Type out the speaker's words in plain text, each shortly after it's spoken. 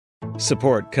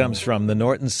Support comes from the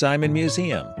Norton Simon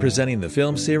Museum, presenting the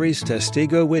film series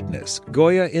Testigo Witness,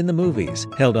 Goya in the Movies.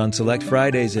 Held on select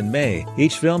Fridays in May,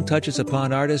 each film touches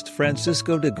upon artist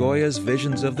Francisco de Goya's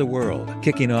visions of the world,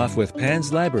 kicking off with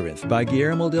Pan's Labyrinth by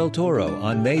Guillermo del Toro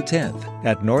on May 10th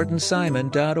at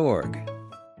nortonsimon.org.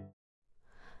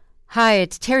 Hi,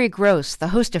 it's Terry Gross, the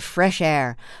host of Fresh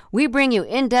Air. We bring you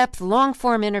in-depth,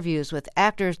 long-form interviews with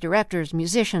actors, directors,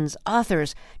 musicians,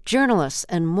 authors, journalists,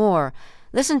 and more.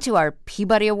 Listen to our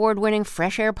Peabody Award-winning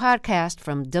Fresh Air podcast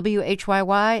from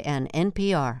WHYY and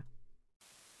NPR.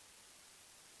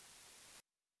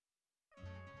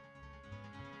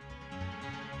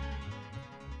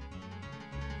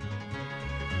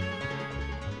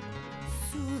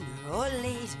 Sooner or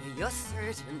later, you're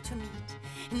certain to meet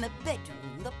in the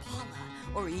bedroom, the parlor,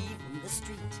 or even the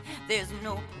street. There's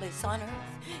no place on earth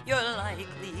you're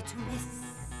likely to miss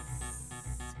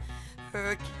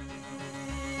her kiss.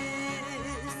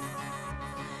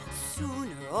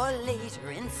 Sooner or later,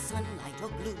 in sunlight or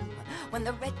gloom, when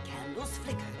the red candles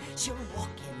flicker, she'll walk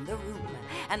in the room,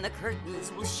 and the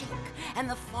curtains will shake, and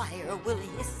the fire will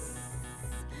hiss.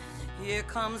 Here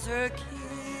comes her kiss,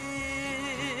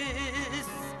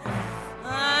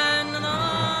 and the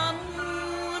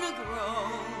moon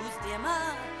grows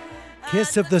dimmer.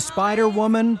 Kiss of the Spider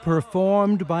Woman,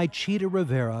 performed by Chita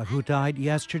Rivera, who died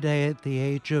yesterday at the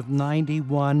age of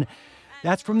 91.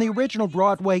 That's from the original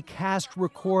Broadway cast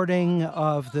recording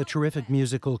of the terrific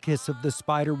musical Kiss of the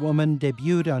Spider Woman,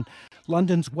 debuted on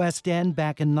London's West End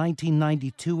back in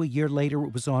 1992. A year later,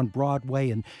 it was on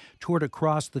Broadway and toured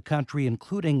across the country,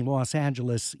 including Los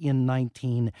Angeles, in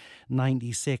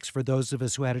 1996. For those of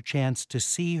us who had a chance to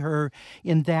see her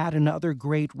in that and other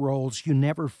great roles, you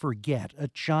never forget, a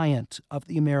giant of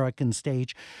the American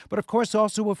stage, but of course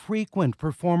also a frequent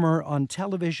performer on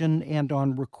television and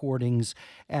on recordings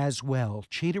as well.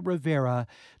 Chita Rivera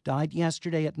died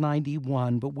yesterday at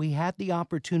 91, but we had the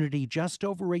opportunity just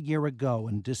over a year ago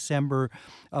in December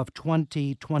of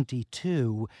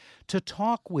 2022 to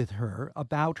talk with her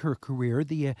about her career.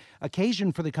 The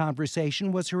occasion for the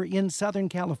conversation was her in Southern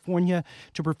California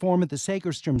to perform at the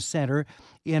Segerstrom Center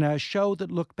in a show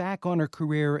that looked back on her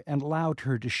career and allowed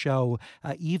her to show,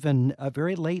 even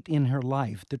very late in her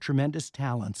life, the tremendous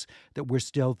talents that were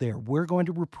still there. We're going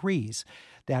to reprise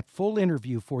that full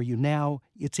interview for you now.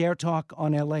 It's AirTalk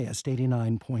on LAist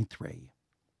 89.3.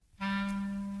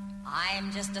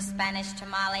 I'm just a Spanish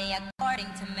tamale, according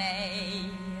to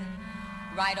May.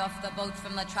 Right off the boat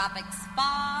from the tropics,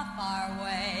 far, far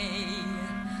away.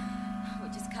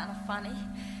 Which is kind of funny,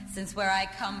 since where I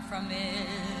come from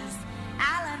is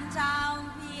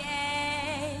Allentown,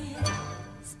 PA.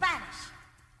 Spanish.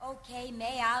 Okay,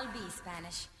 May, I'll be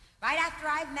Spanish. Right after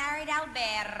I've married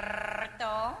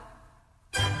Alberto.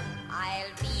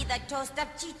 I'll be the toast of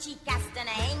Chichi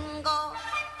Castanango,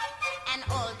 and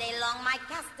all day long my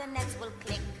castanets will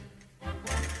click.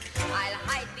 I'll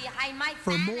hide behind my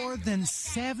For more than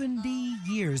 70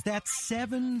 years, that's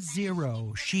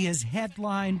 7-0, she has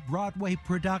headlined Broadway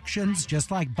productions, just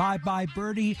like Bye Bye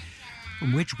Birdie,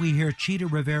 from which we hear Chita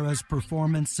Rivera's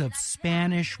performance of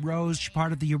Spanish Rose,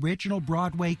 part of the original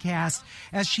Broadway cast,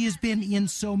 as she has been in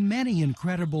so many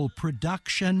incredible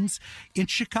productions. In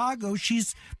Chicago,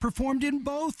 she's performed in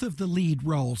both of the lead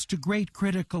roles to great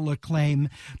critical acclaim.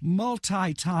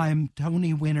 Multi-time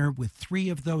Tony winner with 3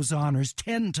 of those honors,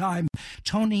 10-time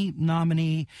Tony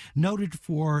nominee, noted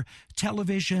for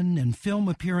television and film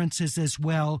appearances as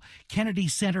well. Kennedy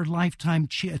Center Lifetime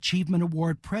Achievement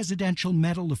Award, Presidential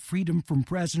Medal of Freedom from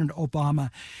President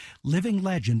Obama. Living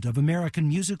legend of American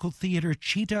musical theater,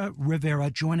 Chita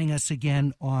Rivera, joining us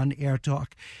again on AirTalk.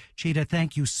 Chita,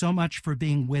 thank you so much for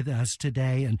being with us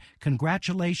today, and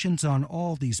congratulations on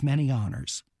all these many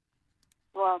honors.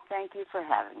 Well, thank you for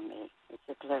having me. It's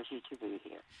a pleasure to be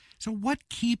here. So what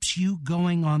keeps you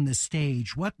going on the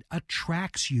stage? What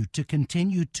attracts you to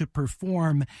continue to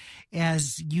perform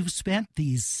as you've spent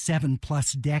these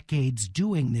 7+ decades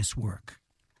doing this work?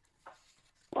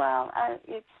 Well,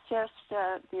 it's just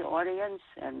the audience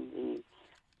and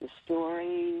the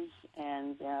stories,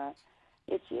 and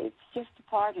it's just a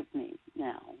part of me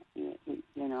now. You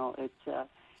know, it's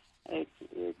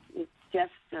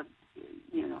just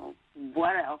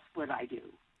what else would I do?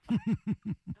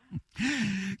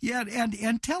 Yeah,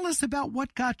 and tell us about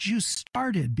what got you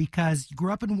started, because you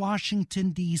grew up in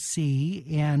Washington, D.C.,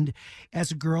 and as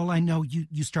a girl, I know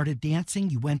you started dancing.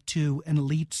 You went to an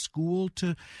elite school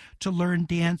to learn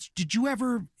dance.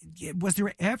 Was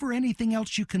there ever anything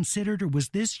else you considered, or was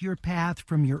this your path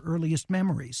from your earliest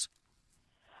memories?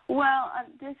 Well,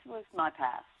 this was my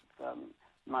past from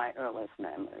my earliest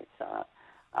memories.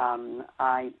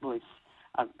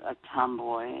 a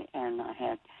tomboy, and I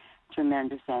had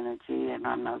tremendous energy. And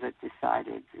my mother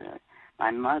decided,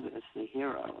 my mother's the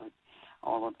hero of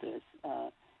all of this.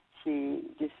 She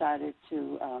decided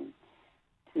to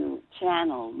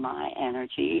channel my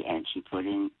energy, and she put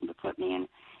me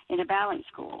in a ballet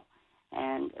school,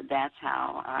 and that's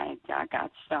how I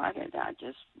got started. I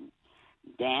just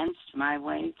danced my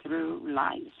way through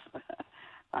life.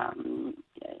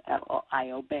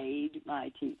 I obeyed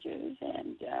my teachers,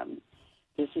 and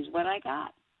this is what I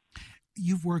got.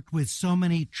 You've worked with so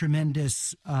many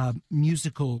tremendous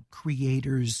musical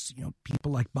creators,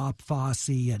 people like Bob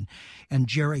Fosse and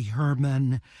Jerry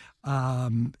Herman,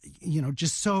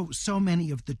 just so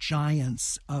many of the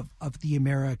giants of the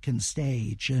American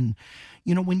stage. And,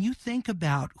 when you think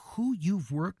about who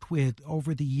you've worked with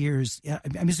over the years,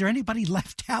 is there anybody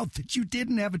left out that you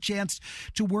didn't have a chance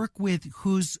to work with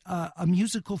who's a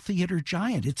musical theater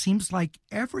giant? It seems like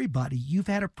everybody, you've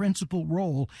had a principal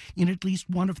role in at least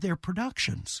one of their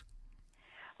productions.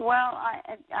 Well,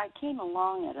 I came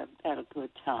along at a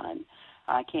good time.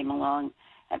 I came along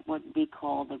at what we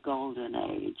call the golden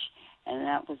age, and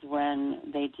that was when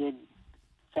they did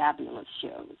fabulous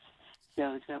shows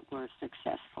that were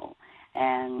successful,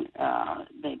 and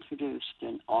they produced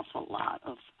an awful lot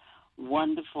of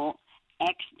wonderful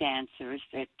ex-dancers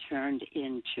that turned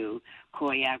into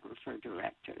choreographer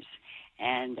directors,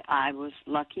 and I was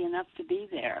lucky enough to be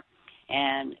there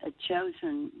and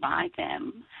chosen by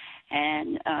them,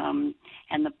 and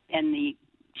the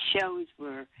shows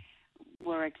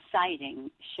were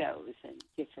exciting shows and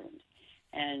different,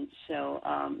 and so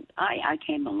I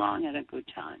came along at a good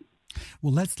time.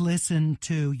 Well, let's listen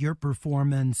to your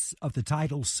performance of the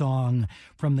title song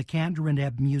from the Kander and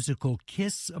Ebb musical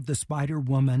Kiss of the Spider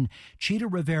Woman. Chita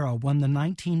Rivera won the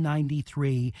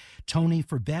 1993 Tony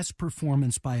for Best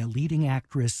Performance by a Leading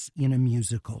Actress in a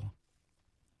Musical.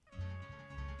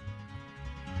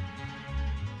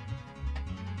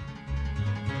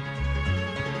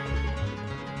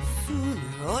 Sooner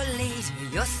or later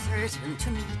you're certain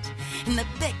to meet in the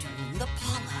bedroom, the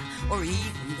parlor, or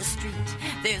even the street.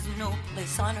 There's no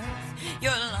place on earth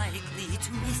you're likely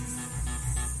to miss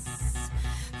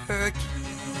her kiss.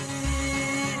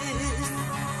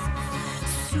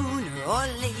 Sooner or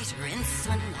later in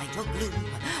sunlight or gloom,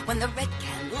 when the red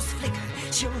candles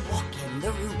flicker, she'll walk in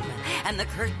the room, and the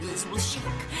curtains will shake,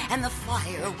 and the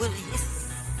fire will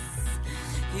hiss.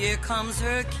 Here comes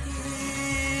her kiss.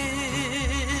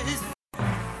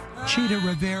 Chita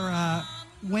Rivera,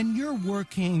 when you're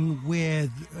working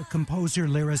with a composer,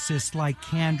 lyricist like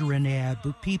Kander and Ebb,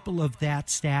 or people of that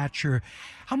stature,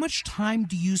 how much time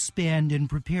do you spend in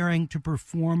preparing to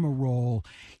perform a role,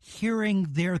 hearing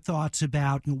their thoughts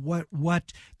about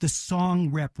what the song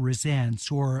represents,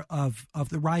 or of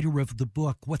the writer of the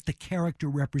book, what the character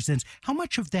represents? How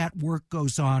much of that work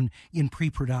goes on in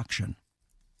pre-production?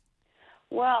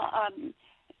 Well,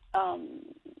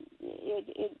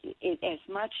 it as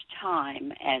much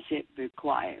time as it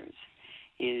requires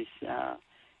is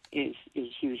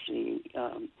usually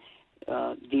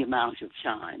the amount of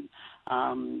time,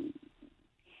 and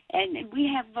we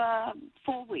have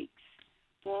 4 weeks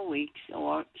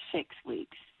or 6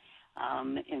 weeks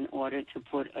in order to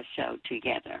put a show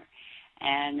together,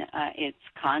 and it's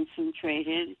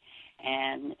concentrated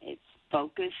and it's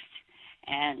focused.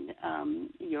 And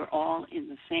you're all in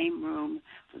the same room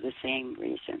for the same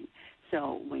reason.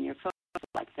 So when you're focused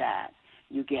like that,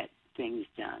 you get things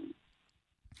done.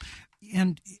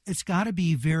 And it's got to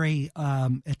be very,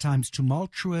 at times,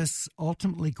 tumultuous,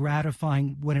 ultimately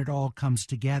gratifying when it all comes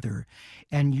together.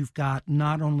 And you've got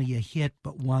not only a hit,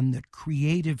 but one that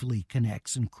creatively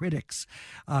connects, and critics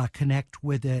connect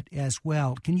with it as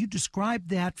well. Can you describe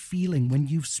that feeling when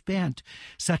you've spent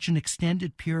such an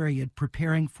extended period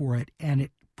preparing for it, and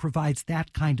it provides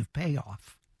that kind of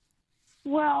payoff?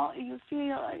 Well, you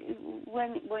feel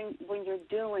when you're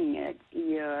doing it,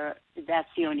 that's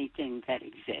the only thing that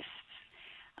exists.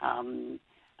 And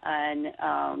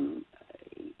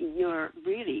you're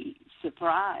really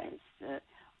surprised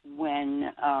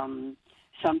when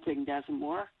something doesn't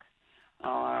work,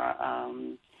 or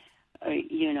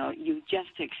you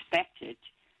just expect it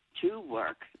to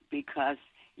work because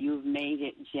you've made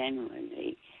it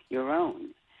genuinely your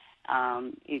own.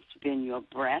 It's been your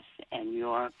breath and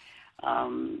your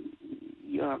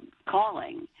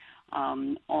calling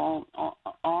all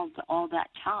that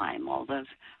time, all those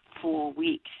 4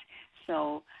 weeks.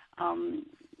 So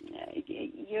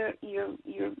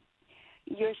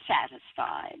you're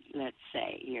satisfied. Let's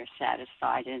say you're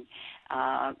satisfied, and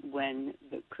when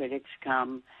the critics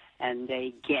come and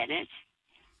they get it,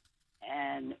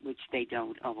 and which they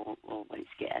don't always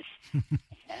get,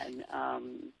 and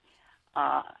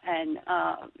and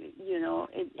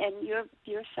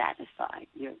you're satisfied.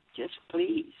 You're just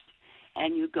pleased,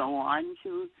 and you go on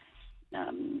to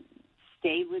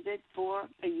stay with it for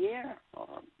a year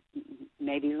or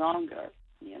maybe longer.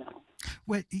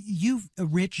 Well, you've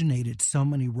originated so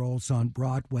many roles on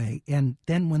Broadway, and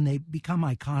then when they become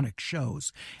iconic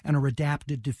shows and are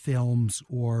adapted to films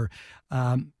or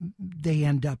they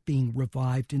end up being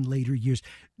revived in later years,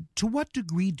 to what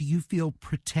degree do you feel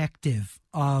protective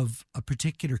of a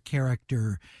particular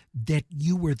character that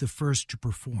you were the first to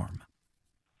perform?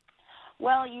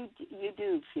 Well, you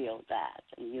do feel that.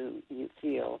 You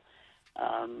feel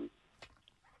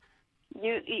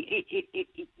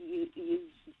you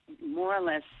more or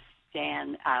less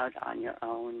stand out on your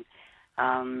own.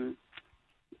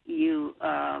 You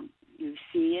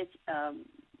see it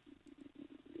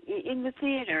in the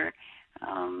theater.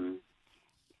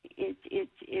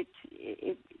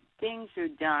 Things are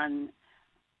done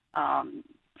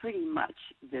pretty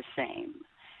much the same.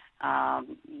 A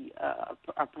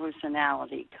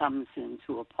personality comes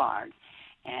into a part,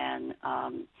 and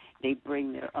they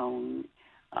bring their own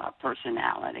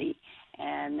personality,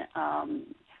 and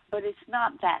but it's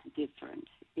not that different.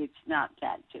 It's not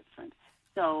that different.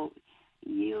 So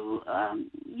you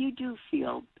do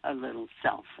feel a little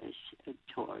selfish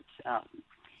towards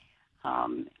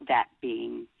that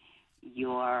being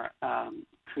your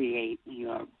creation.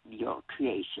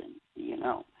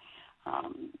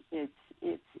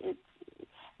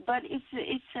 But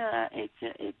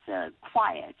it's a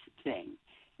quiet thing.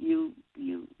 You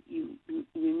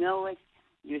know it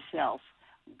yourself,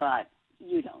 but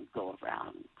you don't go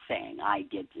around saying, I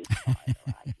did this part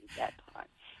or I did that part.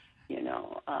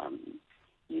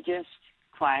 You just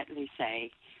quietly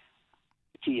say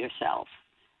to yourself,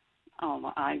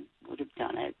 oh, I would have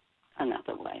done it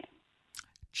another way.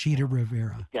 Chita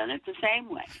Rivera. Done it the same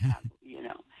way,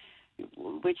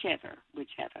 whichever.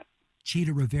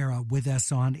 Chita Rivera with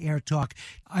us on AirTalk.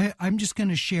 I'm just going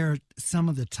to share some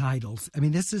of the titles. I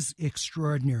mean, this is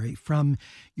extraordinary. From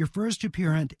your first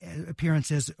appearance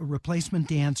as a replacement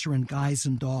dancer in Guys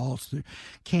and Dolls,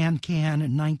 Can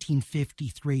in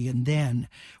 1953, and then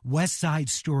West Side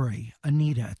Story,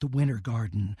 Anita at the Winter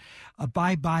Garden,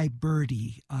 Bye Bye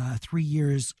Birdie 3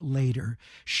 years later,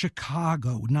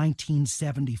 Chicago,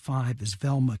 1975 as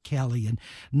Velma Kelly, and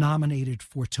nominated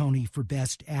for Tony for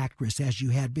Best Actress, as you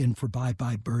had been for Bye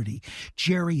Bye Birdie.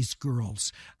 Jerry's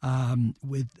Girls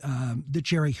with the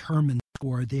Jerry Herman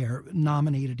score there,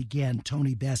 nominated again,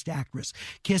 Tony Best Actress.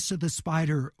 Kiss of the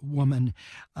Spider Woman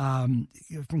from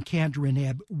Kander and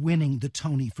Ebb, winning the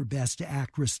Tony for Best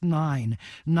Actress. 9,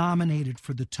 nominated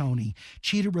for the Tony.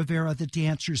 Chita Rivera, The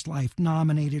Dancer's Life,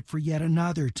 nominated for yet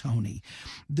another Tony.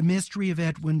 The Mystery of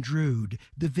Edwin Drood,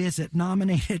 The Visit,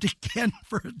 nominated again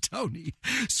for a Tony.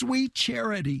 Sweet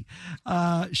Charity,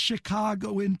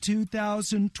 Chicago in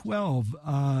 2012,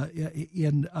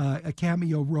 in a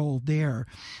cameo role there.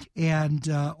 And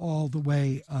all the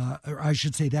way, or I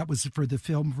should say that was for the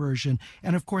film version.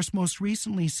 And of course, most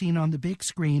recently seen on the big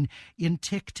screen in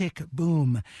Tick, Tick,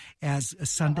 Boom as a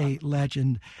Sunday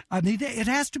legend. I mean, it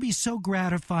has to be so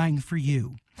gratifying for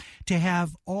you to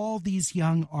have all these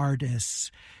young artists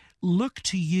look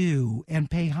to you and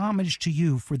pay homage to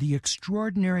you for the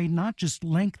extraordinary, not just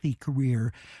lengthy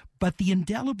career, but the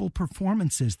indelible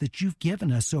performances that you've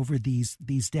given us over these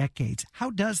decades. How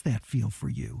does that feel for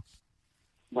you?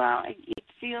 Well, it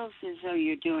feels as though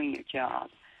you're doing your job.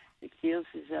 It feels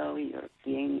as though you're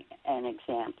being an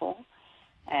example,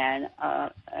 and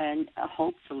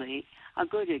hopefully a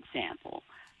good example.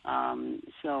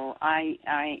 So I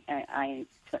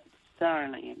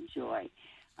thoroughly enjoy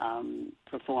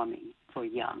performing for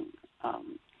young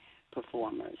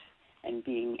performers and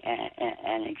being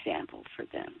an example for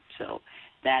them. So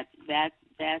that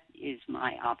is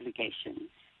my obligation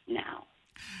now.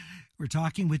 We're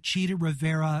talking with Chita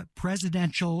Rivera,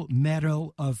 Presidential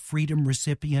Medal of Freedom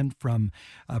recipient from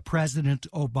President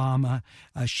Obama.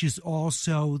 She's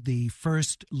also the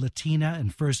first Latina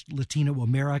and first Latino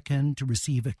American to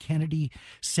receive a Kennedy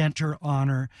Center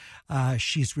honor.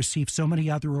 She's received so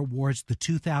many other awards, the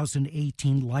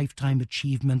 2018 Lifetime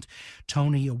Achievement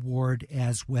Tony Award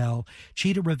as well.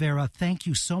 Chita Rivera, thank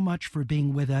you so much for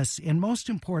being with us. And most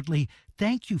importantly,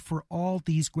 thank you for all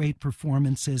these great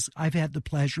performances. I've had the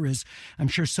pleasure, as I'm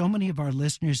sure so many of our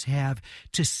listeners have,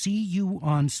 to see you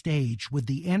on stage with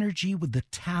the energy, with the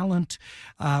talent,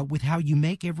 with how you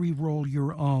make every role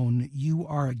your own. You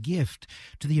are a gift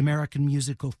to the American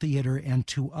musical theater and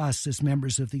to us as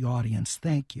members of the audience.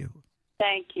 Thank you.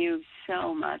 Thank you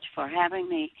so much for having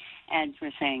me and for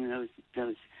saying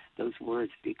those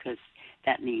words, because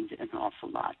that means an awful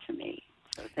lot to me.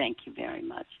 So thank you very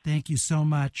much. Thank you so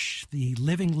much. The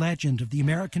living legend of the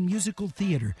American musical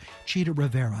theater, Chita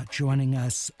Rivera, joining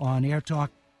us on AirTalk.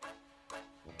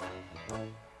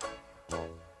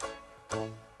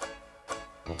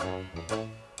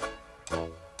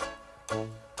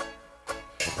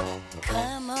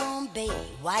 Come on, babe,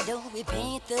 why don't we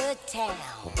paint the town?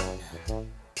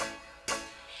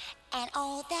 And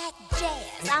all that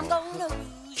jazz, I'm gonna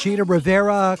lose. Chita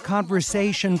Rivera,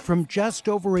 conversation from just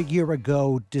over a year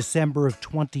ago, December of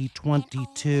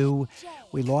 2022.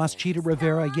 We lost Chita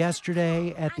Rivera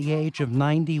yesterday at the age of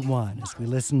 91 as we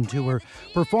listened to her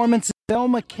performance of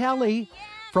Velma Kelly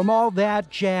from All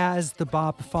That Jazz, the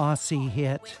Bob Fosse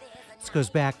hit. This goes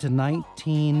back to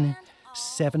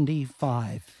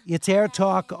 1975. It's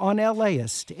AirTalk on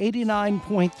LAist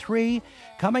 89.3.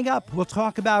 Coming up, we'll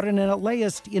talk about an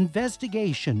LAist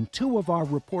investigation. Two of our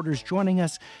reporters joining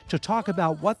us to talk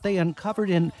about what they uncovered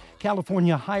in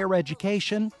California higher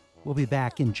education. We'll be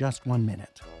back in just 1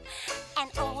 minute.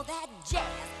 And all that jazz,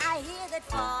 I hear that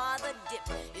Father Dip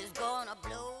is gonna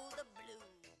blow the blue.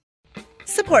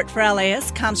 Support for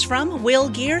LAist comes from Will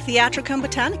Gear Theatricum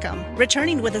Botanicum,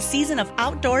 returning with a season of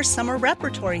outdoor summer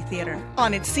repertory theater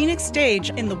on its scenic stage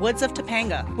in the woods of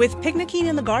Topanga, with picnicking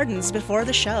in the gardens before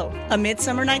the show. A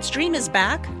Midsummer Night's Dream is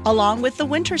back, along with The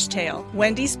Winter's Tale,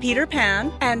 Wendy's Peter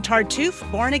Pan, and Tartuffe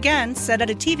Born Again, set at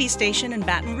a TV station in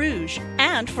Baton Rouge.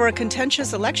 And for a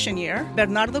contentious election year,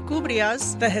 Bernardo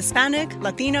Cubria's The Hispanic,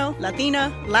 Latino, Latina,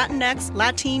 Latinx,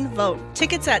 Latin Vote.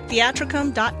 Tickets at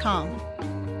theatricum.com.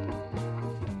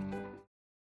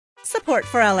 Support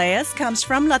for LAist comes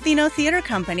from Latino Theater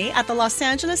Company at the Los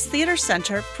Angeles Theater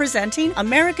Center, presenting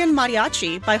American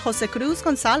Mariachi by Jose Cruz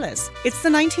Gonzalez. It's the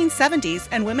 1970s,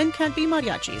 and women can't be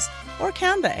mariachis. Or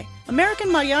can they? American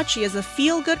Mariachi is a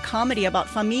feel-good comedy about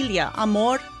familia,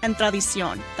 amor, and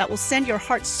tradición that will send your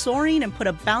heart soaring and put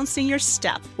a bounce in your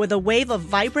step with a wave of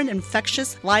vibrant,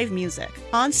 infectious live music.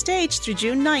 On stage through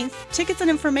June 9th, tickets and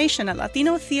information at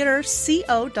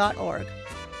latinotheaterco.org.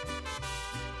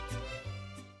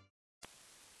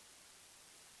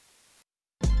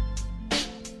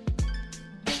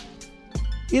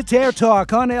 It's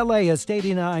AirTalk on LAist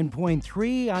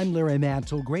 89.3. I'm Larry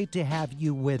Mantle. Great to have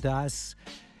you with us.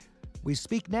 We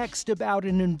speak next about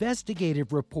an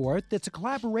investigative report that's a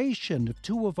collaboration of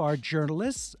two of our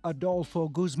journalists, Adolfo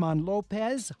Guzman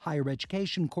Lopez, higher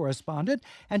education correspondent,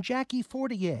 and Jackie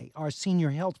Fortier, our senior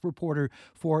health reporter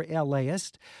for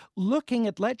LAist, looking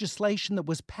at legislation that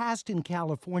was passed in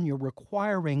California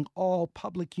requiring all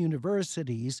public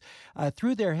universities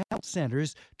through their health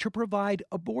centers to provide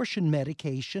abortion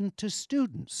medication to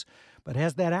students. But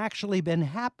has that actually been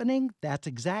happening? That's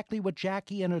exactly what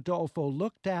Jackie and Adolfo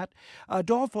looked at.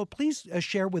 Adolfo, please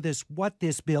share with us what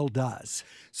this bill does.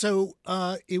 So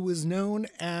it was known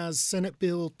as Senate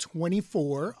Bill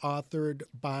 24, authored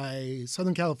by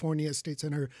Southern California State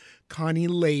Senator Connie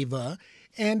Leyva,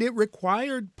 and it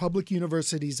required public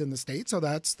universities in the state, so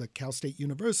that's the Cal State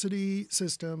University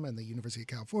system and the University of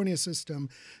California system,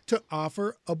 to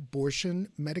offer abortion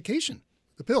medication.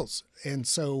 The pills. And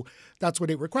so that's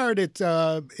what it required. It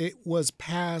was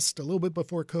passed a little bit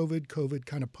before COVID. COVID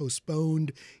kind of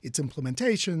postponed its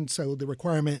implementation. So the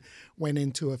requirement went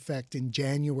into effect in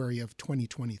January of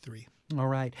 2023. All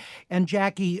right. And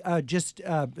Jackie, just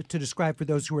to describe for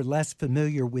those who are less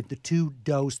familiar with the two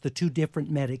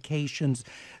different medications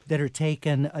that are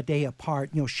taken a day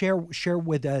apart, share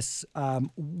with us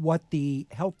what the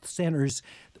health centers,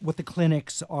 what the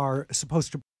clinics are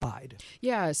supposed to provide.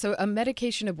 Yeah, so a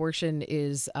medication abortion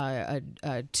is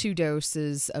two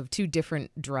doses of two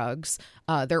different drugs.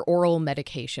 They're oral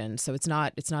medication, so it's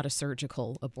not a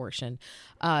surgical abortion.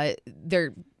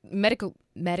 They're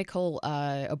medical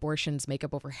abortions make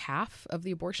up over half of the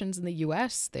abortions in the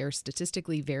U.S. They're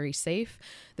statistically very safe.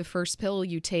 The first pill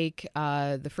you take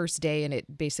the first day, and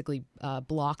it basically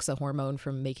blocks a hormone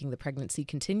from making the pregnancy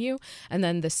continue. And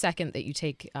then the second that you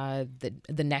take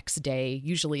the next day,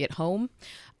 usually at home,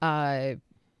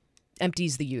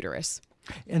 empties the uterus.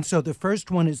 And so the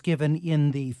first one is given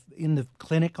in the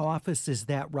clinic office, is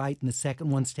that right? And the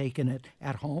second one's taken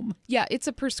at home? Yeah, it's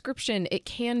a prescription. It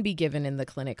can be given in the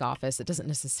clinic office. It doesn't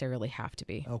necessarily have to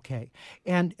be. Okay.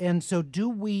 And so do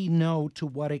we know to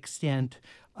what extent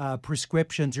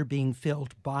prescriptions are being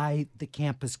filled by the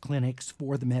campus clinics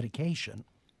for the medication?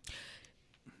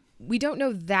 We don't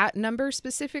know that number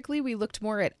specifically. We looked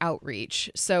more at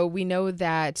outreach. So we know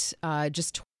that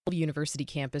just university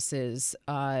campuses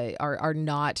are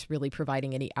not really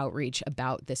providing any outreach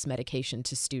about this medication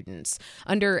to students.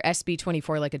 Under SB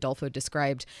 24, like Adolfo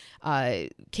described,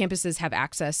 campuses have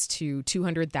access to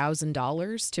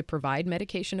 $200,000 to provide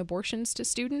medication abortions to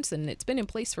students, and it's been in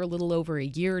place for a little over a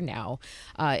year now.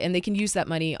 And they can use that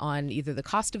money on either the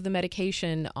cost of the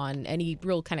medication, on any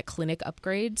real kind of clinic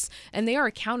upgrades, and they are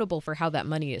accountable for how that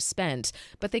money is spent,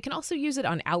 but they can also use it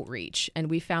on outreach, and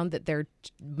we found that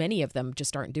many of them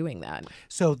just aren't doing that.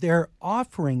 So they're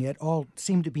offering it, all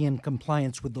seem to be in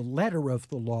compliance with the letter of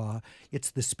the law. It's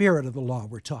the spirit of the law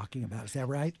we're talking about. Is that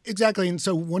right? Exactly. And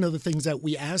so one of the things that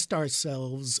we asked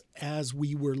ourselves as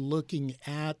we were looking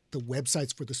at the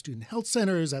websites for the student health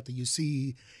centers at the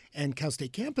UC and Cal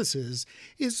State campuses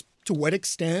is to what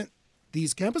extent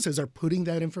these campuses are putting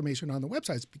that information on the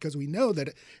websites, because we know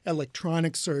that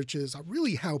electronic searches are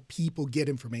really how people get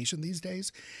information these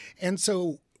days. And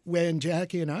so when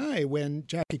Jackie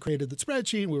created the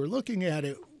spreadsheet, we were looking at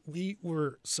it, we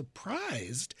were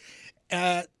surprised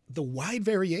at the wide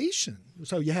variation.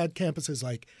 So you had campuses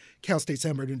like Cal State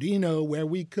San Bernardino where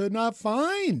we could not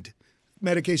find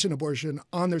medication abortion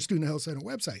on their student health center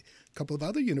website. A couple of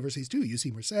other universities too,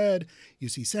 UC Merced,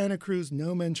 UC Santa Cruz,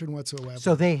 no mention whatsoever.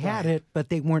 So they had it, but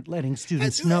they weren't letting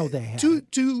students know they had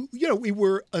it. We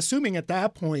were assuming at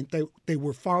that point that they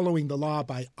were following the law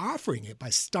by offering it,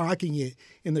 by stocking it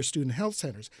in their student health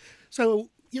centers. So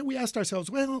we asked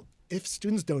ourselves, well, if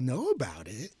students don't know about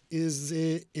it, is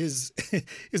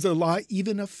the law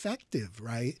even effective,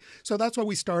 right? So that's why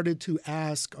we started to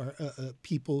ask our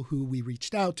people who we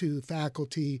reached out to,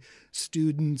 faculty,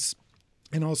 students,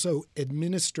 and also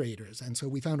administrators. And so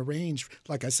we found a range,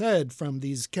 like I said, from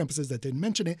these campuses that didn't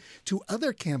mention it to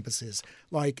other campuses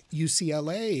like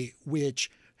UCLA, which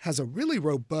has a really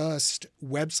robust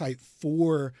website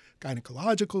for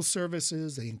gynecological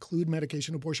services. They include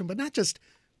medication abortion, but not just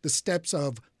the steps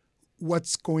of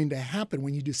what's going to happen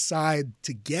when you decide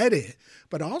to get it,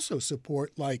 but also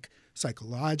support like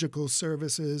psychological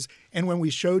services. And when we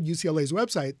showed UCLA's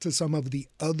website to some of the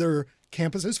other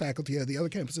campuses, faculty at the other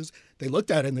campuses, they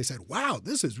looked at it and they said, wow,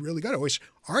 this is really good. I wish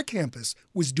our campus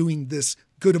was doing this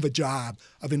good of a job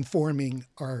of informing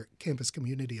our campus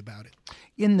community about it.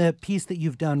 In the piece that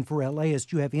you've done for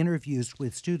LAist, you have interviews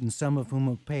with students, some of whom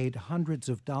have paid hundreds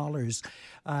of dollars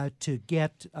to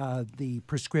get the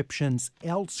prescriptions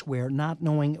elsewhere, not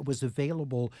knowing it was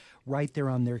available right there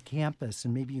on their campus.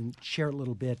 And maybe you can share a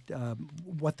little bit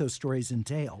what those stories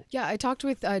entail. Yeah, I talked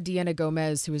with Deanna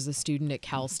Gomez, who is a student at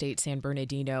Cal State San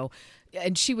Bernardino.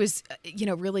 And she was,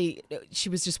 she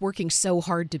was just working so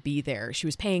hard to be there. She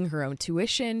was paying her own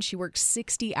tuition. She worked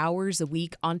 60 hours a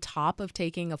week on top of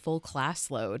taking a full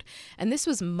class load. And this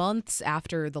was months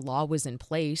after the law was in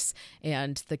place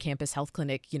and the campus health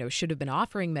clinic, should have been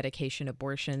offering medication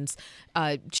abortions.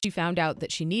 She found out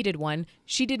that she needed one.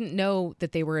 She didn't know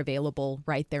that they were available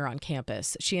right there on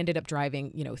campus. She ended up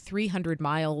driving, 300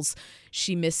 miles.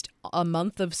 She missed a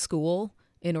month of school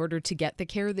in order to get the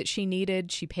care that she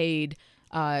needed. She paid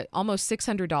almost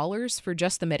 $600 for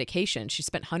just the medication. She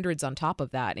spent hundreds on top of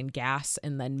that in gas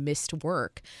and then missed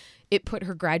work. It put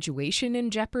her graduation in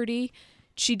jeopardy.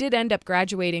 She did end up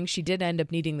graduating. She did end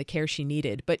up needing the care she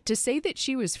needed. But to say that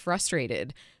she was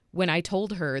frustrated when I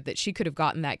told her that she could have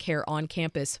gotten that care on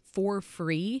campus for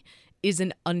free is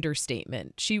an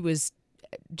understatement. She was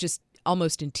just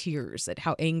almost in tears at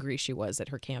how angry she was at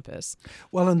her campus.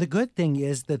 Well, and the good thing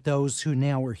is that those who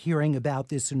now are hearing about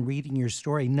this and reading your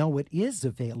story know it is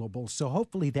available. So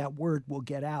hopefully that word will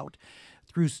get out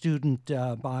through student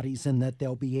bodies and that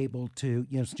they'll be able to,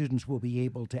 students will be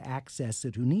able to access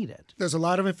it who need it. There's a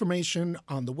lot of information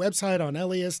on the website, on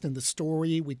LAist, and the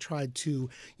story. We tried to,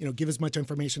 give as much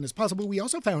information as possible. We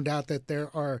also found out that there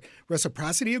are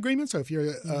reciprocity agreements. So if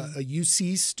you're a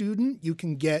UC student, you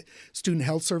can get student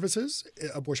health services,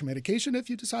 abortion medication if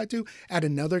you decide to, at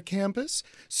another campus.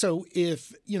 So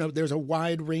if, there's a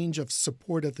wide range of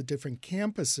support at the different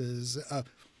campuses,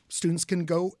 students can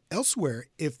go elsewhere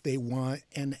if they want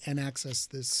and access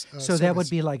this So service. That would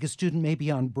be like a student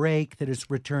maybe on break that is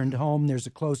returned home. There's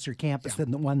a closer campus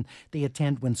than the one they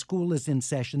attend when school is in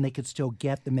session. They could still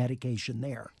get the medication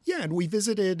there. Yeah, and we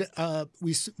visited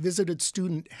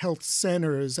student health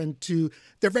centers, and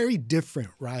they're very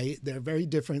different, right? They're very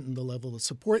different in the level of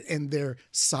support and their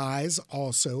size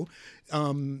also,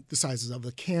 the sizes of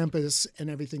the campus and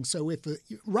everything. So if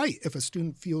a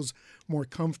student feels more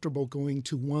comfortable going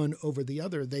to one one over the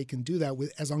other, they can do that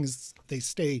with, as long as they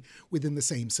stay within the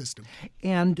same system.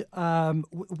 And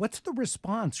what's the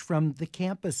response from the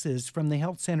campuses, from the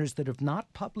health centers that have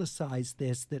not publicized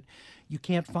this, that you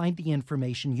can't find the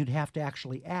information, you'd have to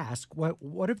actually ask?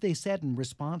 What have they said in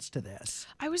response to this?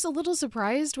 I was a little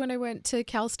surprised when I went to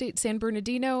Cal State San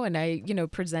Bernardino and I,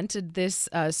 presented this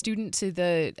student to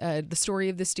the story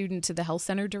of the student to the health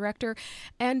center director.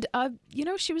 And,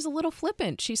 she was a little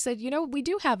flippant. She said, we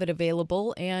do have it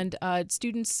available and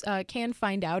students can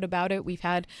find out about it. We've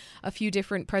had a few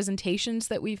different presentations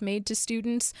that we've made to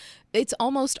students. It's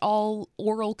almost all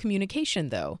oral communication,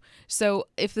 though. So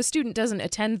if the student doesn't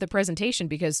attend the presentation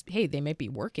because, hey, they might be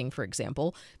working, for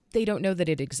example, they don't know that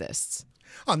it exists.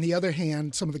 On the other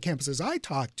hand, some of the campuses I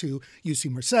talked to,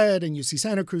 UC Merced and UC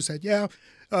Santa Cruz, said, our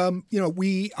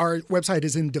website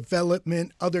is in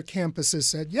development. Other campuses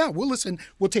said, we'll listen.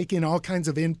 We'll take in all kinds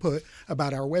of input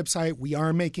about our website. We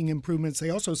are making improvements. They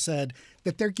also said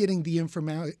that they're getting the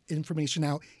information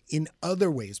out in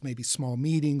other ways, maybe small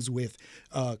meetings with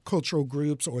cultural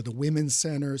groups or the Women's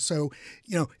Center. So,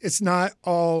 it's not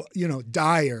all,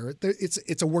 dire.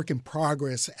 It's a work in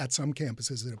progress at some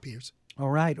campuses, it appears. All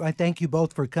right. I thank you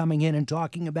both for coming in and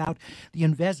talking about the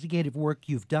investigative work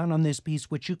you've done on this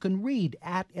piece, which you can read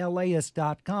at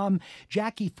LAist.com.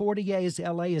 Jackie Fortier is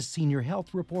LAist senior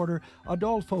health reporter.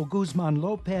 Adolfo Guzman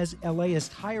Lopez,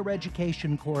 LAist higher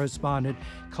education correspondent,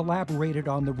 collaborated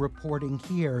on the reporting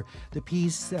here. The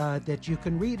piece that you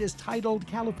can read is titled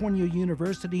 "California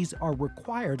Universities Are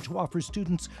Required to Offer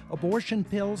Students Abortion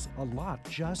Pills. A Lot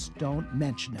Just Don't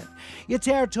Mention It." It's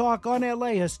Air Talk on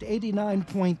LAist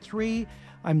 89.3.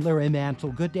 I'm Larry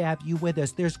Mantle. Good to have you with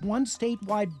us. There's one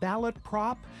statewide ballot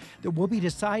prop that we'll be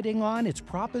deciding on. It's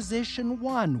Proposition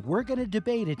 1. We're going to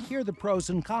debate it, hear the pros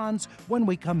and cons when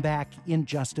we come back in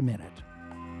just a minute.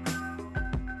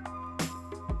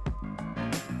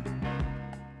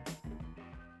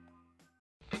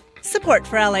 Support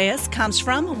for LAist comes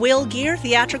from Will Gear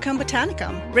Theatricum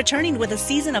Botanicum, returning with a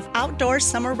season of outdoor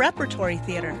summer repertory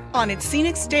theater on its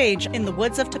scenic stage in the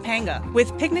woods of Topanga,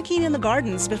 with picnicking in the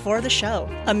gardens before the show.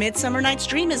 A Midsummer Night's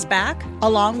Dream is back,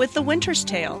 along with The Winter's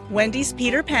Tale, Wendy's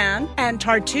Peter Pan, and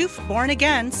Tartuffe Born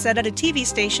Again, set at a TV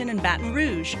station in Baton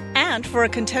Rouge. And for a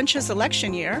contentious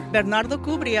election year, Bernardo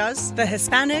Cubria's The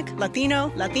Hispanic,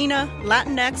 Latino, Latina,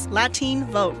 Latinx, Latin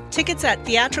Vote. Tickets at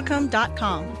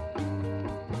theatricum.com.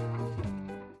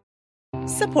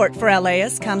 Support for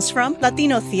LAist comes from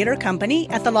Latino Theater Company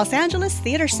at the Los Angeles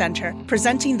Theater Center,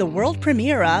 presenting the world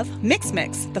premiere of Mix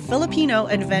Mix, the Filipino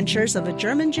adventures of a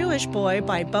German-Jewish boy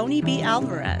by Bonnie B.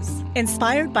 Alvarez.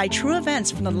 Inspired by true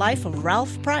events from the life of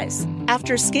Ralph Price.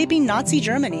 After escaping Nazi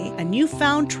Germany, a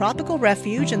newfound tropical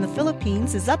refuge in the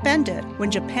Philippines is upended when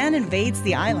Japan invades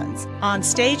the islands. On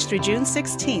stage through June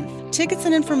 16th. Tickets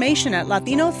and information at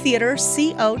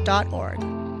latinotheaterco.org.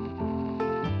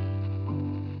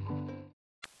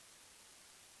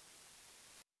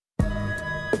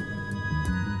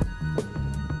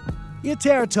 It's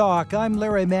Air Talk. I'm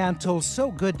Larry Mantle.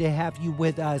 So good to have you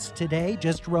with us today.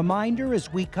 Just a reminder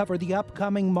as we cover the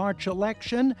upcoming March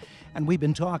election, and we've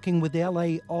been talking with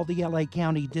all the LA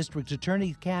County District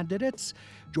Attorney candidates.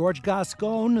 George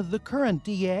Gascón, the current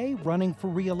DA running for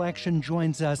re-election,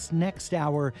 joins us next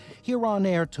hour here on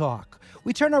Air Talk.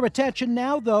 We turn our attention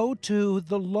now, though, to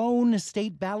the lone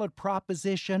state ballot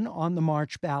proposition on the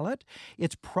March ballot.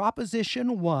 It's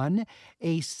Proposition 1,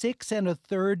 a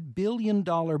 $6.33 billion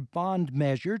bond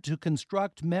measure to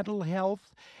construct mental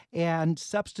health and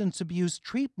substance abuse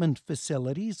treatment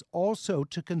facilities, also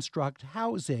to construct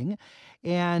housing.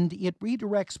 And it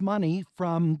redirects money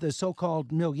from the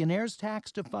so-called millionaire's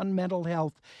tax to fund mental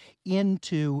health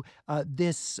into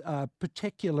this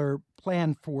particular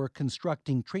plan for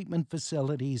constructing treatment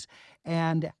facilities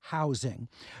and housing.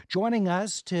 Joining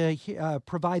us to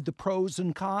provide the pros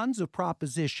and cons of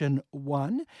Proposition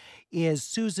 1 is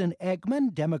Susan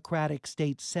Eggman, Democratic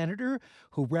State Senator,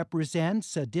 who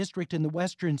represents a district in the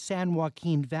western San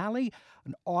Joaquin Valley,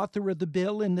 an author of the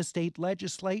bill in the state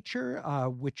legislature,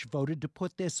 which voted to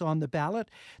put this on the ballot.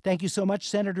 Thank you so much,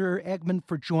 Senator Eggman,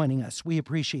 for joining us. We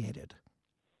appreciate it.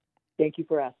 Thank you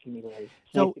for asking me, Larry.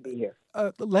 Nice to be here.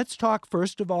 Let's talk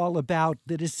first of all about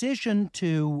the decision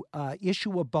to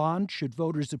issue a bond, should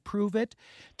voters approve it,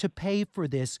 to pay for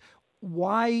this.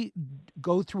 Why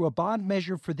go through a bond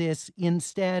measure for this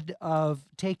instead of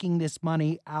taking this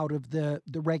money out of the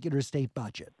regular state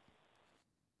budget?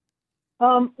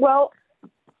 Since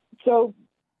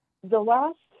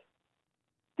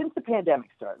the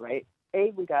pandemic started, right?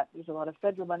 There's a lot of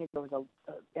federal money,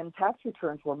 and tax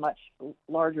returns were much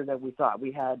larger than we thought.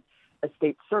 We had a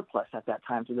state surplus at that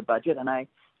time to the budget, and I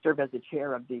serve as the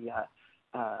chair of the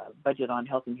budget on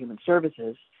Health and Human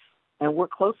Services, and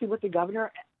work closely with the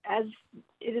governor as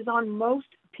it is on most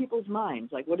people's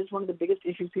minds. Like, what is one of the biggest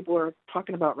issues people are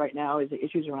talking about right now is the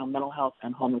issues around mental health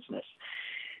and homelessness.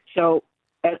 So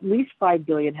at least $5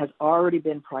 billion has already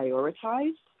been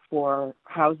prioritized for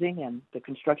housing and the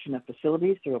construction of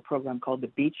facilities through a program called the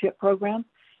B-CHIP program.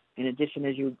 In addition,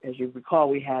 as you recall,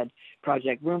 we had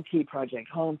Project Room Key, Project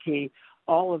Home Key.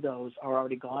 All of those are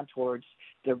already gone towards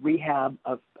the rehab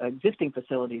of existing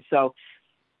facilities. So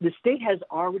the state has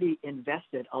already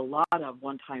invested a lot of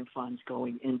one-time funds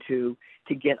going into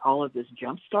to get all of this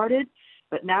jump started.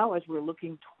 But now as we're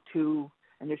looking to,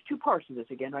 and there's two parts to this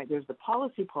again, right? There's the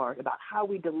policy part about how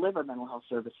we deliver mental health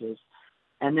services,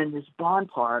 and then this bond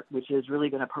part, which is really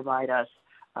going to provide us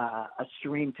a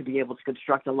stream to be able to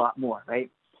construct a lot more,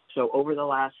 right? So over the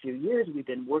last few years, we've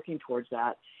been working towards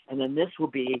that, and then this will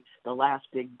be the last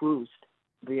big boost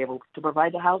to be able to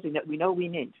provide the housing that we know we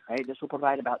need, right? This will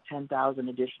provide about 10,000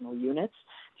 additional units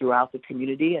throughout the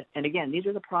community. And again, these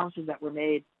are the promises that were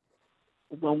made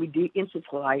when we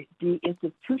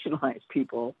deinstitutionalized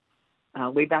people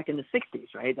way back in the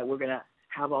 60s, right? That we're going to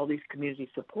have all these community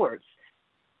supports.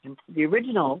 And the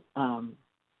original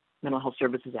Mental Health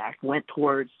Services Act went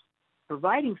towards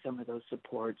providing some of those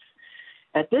supports.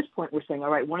 At this point, we're saying, all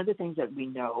right, one of the things that we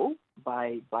know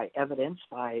by evidence,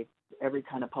 by every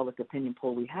kind of public opinion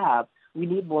poll we have, we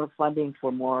need more funding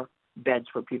for more beds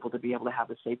for people to be able to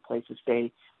have a safe place to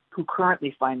stay who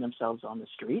currently find themselves on the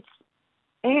streets.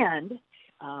 And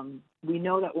we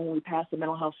know that when we passed the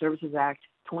Mental Health Services Act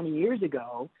 20 years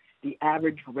ago, the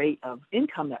average rate of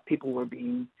income that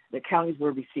that counties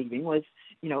were receiving was,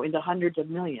 in the hundreds of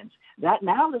millions. That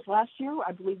now, this last year,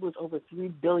 I believe was over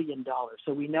 $3 billion.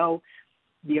 So we know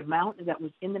the amount that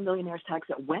was in the millionaire's tax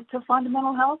that went to fund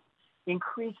mental health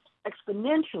increased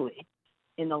exponentially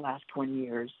in the last 20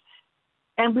 years.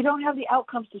 And we don't have the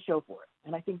outcomes to show for it.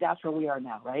 And I think that's where we are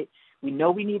now, right? We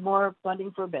know we need more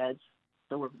funding for beds,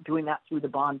 so we're doing that through the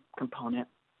bond component.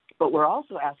 But we're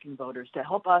also asking voters to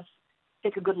help us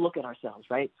take a good look at ourselves,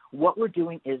 right? What we're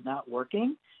doing is not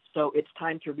working, so it's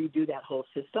time to redo that whole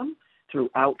system through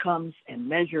outcomes and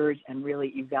measures and really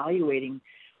evaluating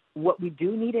what we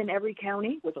do need in every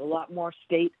county with a lot more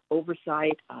state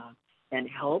oversight and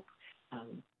help.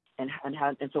 And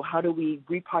so how do we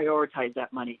reprioritize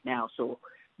that money now so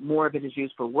more of it is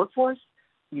used for workforce?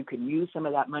 You can use some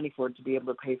of that money for it to be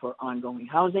able to pay for ongoing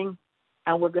housing.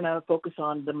 And we're going to focus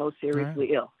on the most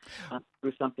seriously ill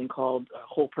through something called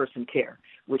whole person care,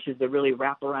 which is to really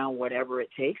wrap around whatever it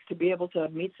takes to be able to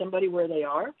meet somebody where they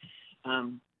are.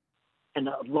 And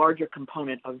the larger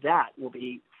component of that will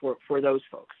be for those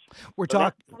folks. We're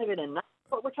talking kind of in a nutshell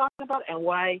what we're talking about and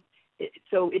why.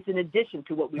 So it's in addition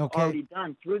to what we've already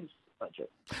done through this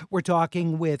budget. We're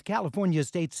talking with California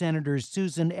State Senator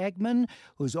Susan Eggman,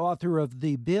 who's author of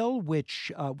the bill,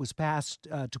 which was passed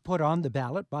to put on the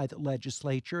ballot by the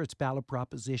legislature. It's ballot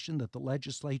proposition that the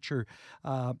legislature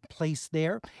placed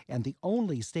there, and the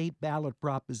only state ballot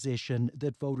proposition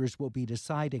that voters will be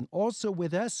deciding. Also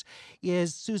with us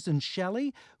is Susan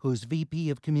Shelley, who's VP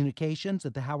of Communications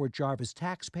at the Howard Jarvis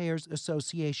Taxpayers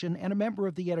Association and a member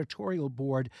of the editorial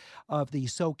board of the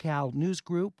SoCal News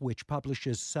Group, which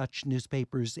publishes such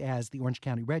newspapers as the Orange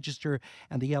County Register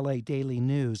and the LA Daily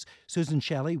News. Susan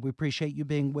Shelley, we appreciate you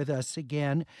being with us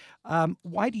again.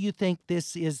 Why do you think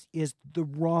this is the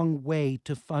wrong way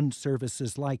to fund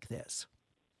services like this?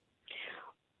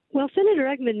 Well, Senator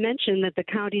Eggman mentioned that the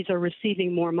counties are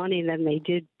receiving more money than they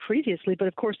did previously, but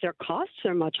of course their costs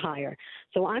are much higher.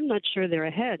 So I'm not sure they're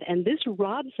ahead. And this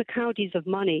robs the counties of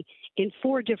money in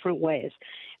 4 different ways.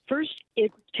 First,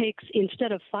 it takes,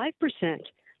 instead of 5%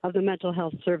 of the Mental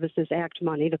Health Services Act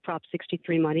money, the Prop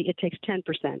 63 money, it takes 10%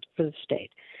 for the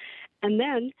state. And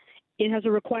then it has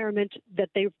a requirement that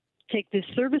they take this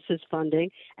services funding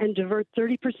and divert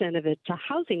 30% of it to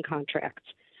housing contracts.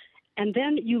 And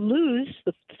then you lose,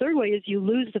 the third way is you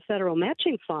lose the federal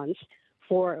matching funds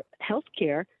for health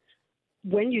care.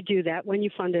 When you do that, when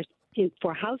you fund it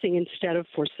for housing instead of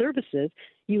for services,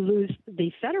 you lose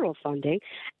the federal funding.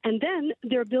 And then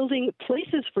they're building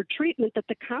places for treatment that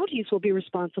the counties will be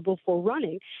responsible for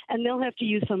running, and they'll have to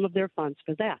use some of their funds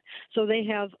for that. So they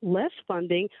have less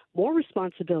funding, more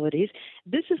responsibilities.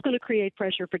 This is going to create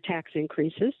pressure for tax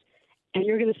increases, and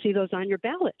you're going to see those on your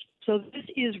ballot. So this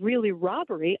is really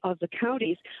robbery of the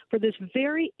counties for this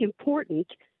very important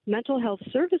mental health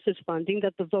services funding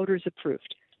that the voters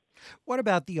approved. What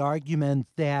about the argument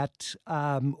that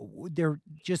there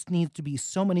just needs to be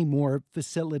so many more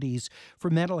facilities for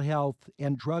mental health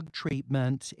and drug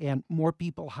treatment and more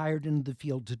people hired into the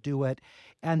field to do it,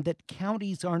 and that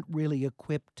counties aren't really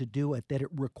equipped to do it, that it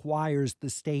requires the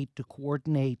state to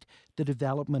coordinate the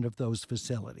development of those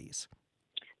facilities?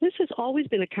 This has always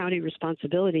been a county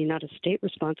responsibility, not a state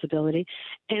responsibility.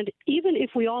 And even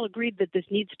if we all agreed that this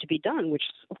needs to be done, which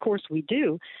of course we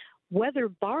do, whether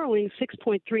borrowing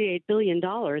 $6.38 billion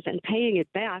and paying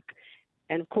it back,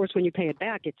 and of course when you pay it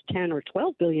back, it's $10 or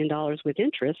 $12 billion with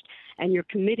interest, and you're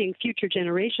committing future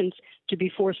generations to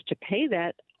be forced to pay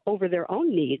that over their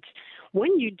own needs.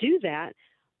 When you do that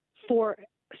for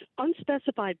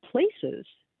unspecified places,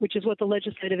 which is what the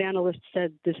legislative analyst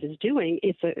said this is doing,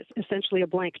 it's essentially a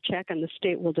blank check, and the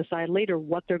state will decide later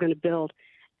what they're going to build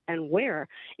and where.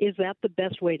 Is that the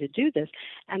best way to do this?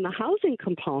 And the housing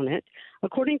component,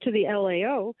 according to the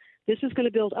LAO, this is going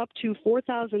to build up to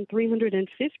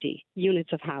 4,350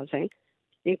 units of housing,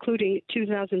 including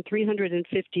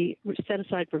 2,350 set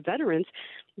aside for veterans.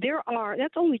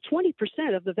 That's only 20%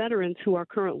 of the veterans who are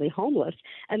currently homeless.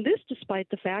 And this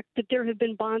despite the fact that there have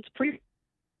been bonds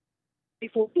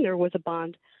before there was a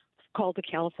bond called the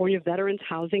California Veterans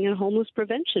Housing and Homeless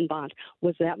Prevention Bond.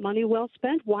 Was that money well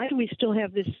spent? Why do we still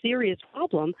have this serious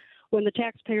problem when the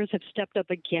taxpayers have stepped up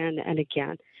again and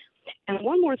again? And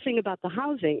one more thing about the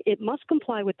housing, it must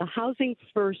comply with the Housing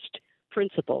First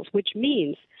principles, which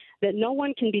means that no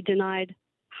one can be denied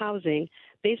housing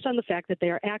based on the fact that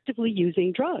they are actively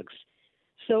using drugs.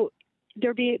 So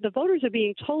the voters are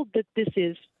being told that this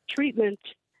is treatment,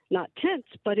 not tents,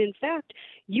 but in fact,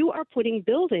 you are putting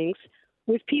buildings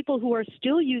with people who are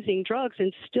still using drugs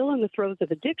and still in the throes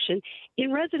of addiction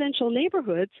in residential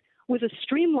neighborhoods with a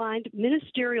streamlined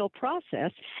ministerial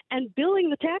process and billing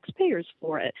the taxpayers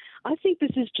for it. I think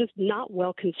this is just not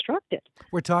well constructed.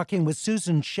 We're talking with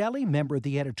Susan Shelley, member of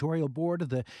the editorial board of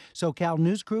the SoCal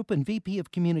News Group and VP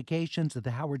of Communications of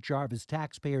the Howard Jarvis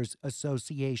Taxpayers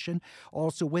Association.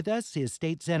 Also with us is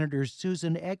State Senator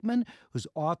Susan Eggman, who's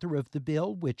author of the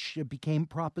bill, which became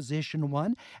Proposition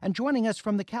 1. And joining us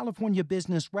from the California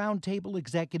Business Roundtable,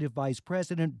 Executive Vice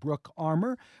President Brooke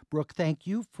Armour. Brooke, thank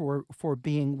you for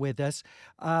being with us.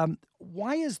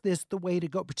 Why is this the way to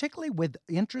go, particularly with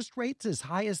interest rates as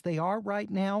high as they are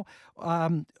right now?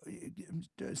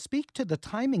 Speak to the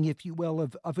timing, if you will,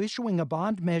 of issuing a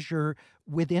bond measure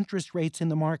with interest rates in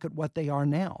the market what they are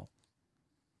now.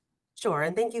 Sure,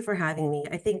 and thank you for having me.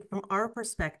 I think from our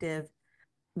perspective,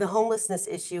 the homelessness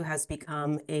issue has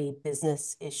become a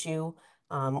business issue.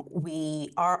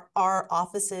 Our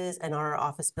offices and our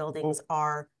office buildings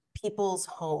are people's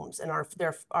homes, and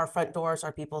our front doors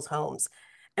are people's homes.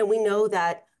 And we know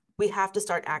that we have to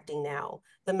start acting now.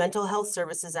 The Mental Health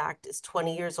Services Act is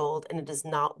 20 years old and it is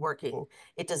not working.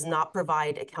 It does not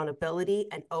provide accountability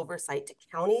and oversight to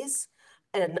counties.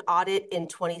 An audit in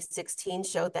 2016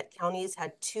 showed that counties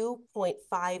had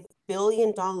 $2.5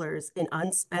 billion in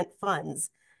unspent funds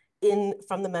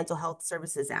from the Mental Health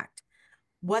Services Act.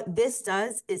 What this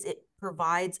does is it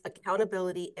provides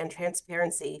accountability and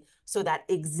transparency so that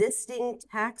existing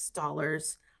tax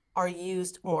dollars are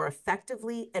used more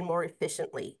effectively and more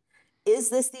efficiently. Is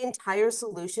this the entire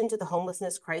solution to the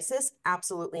homelessness crisis?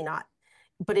 Absolutely not.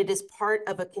 But it is part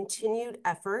of a continued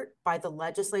effort by the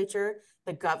legislature,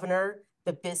 the governor,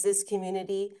 the business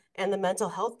community, and the mental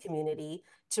health community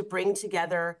to bring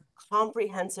together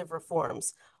comprehensive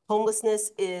reforms.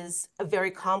 Homelessness is a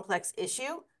very complex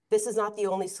issue. This is not the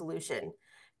only solution.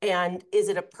 And is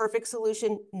it a perfect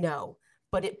solution? No,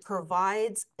 but it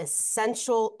provides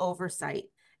essential oversight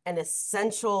and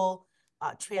essential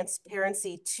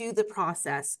transparency to the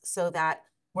process so that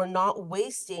we're not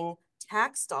wasting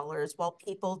tax dollars while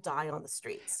people die on the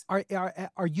streets.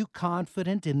 Are you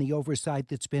confident in the oversight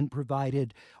that's been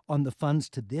provided on the funds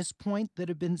to this point that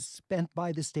have been spent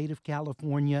by the state of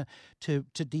California to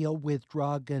deal with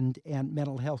drug and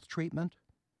mental health treatment?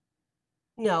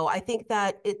 No, I think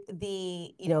that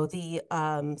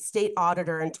the state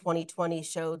auditor in 2020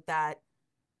 showed that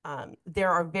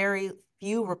there are very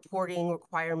few reporting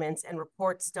requirements and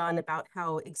reports done about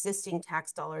how existing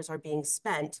tax dollars are being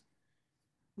spent.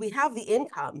 We have the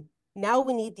income. Now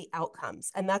we need the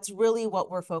outcomes. And that's really what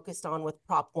we're focused on with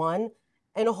Prop 1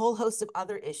 and a whole host of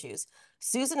other issues.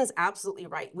 Susan is absolutely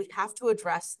right. We have to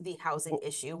address the housing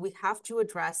issue. We have to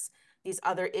address these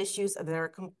other issues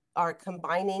that are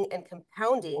combining and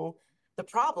compounding the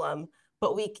problem.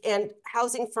 And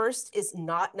housing first is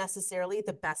not necessarily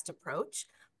the best approach,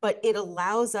 but it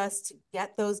allows us to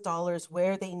get those dollars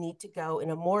where they need to go in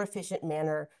a more efficient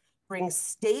manner, brings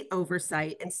state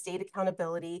oversight and state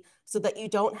accountability so that you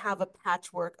don't have a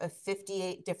patchwork of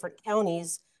 58 different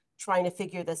counties trying to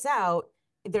figure this out.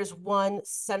 There's one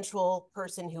central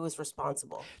person who is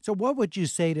responsible. So what would you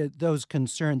say to those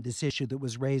concerned, this issue that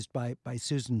was raised by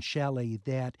Susan Shelley,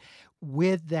 that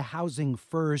with the Housing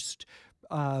First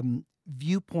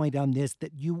viewpoint on this,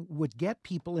 that you would get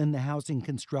people in the housing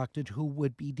constructed who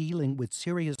would be dealing with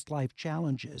serious life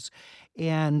challenges,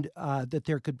 and that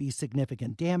there could be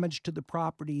significant damage to the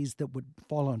properties that would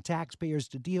fall on taxpayers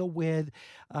to deal with,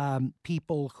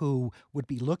 people who would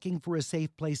be looking for a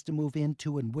safe place to move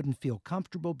into and wouldn't feel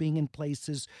comfortable being in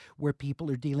places where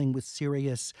people are dealing with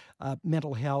serious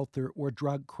mental health or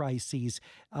drug crises,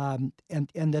 and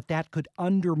that could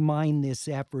undermine this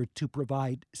effort to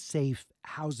provide safe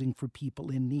housing for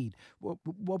people in need. What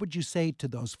would you say to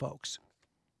those folks?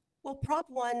 Well, Prop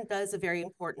 1 does a very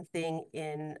important thing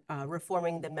in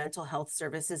reforming the Mental Health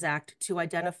Services Act to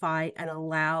identify and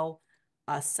allow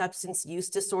substance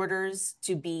use disorders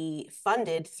to be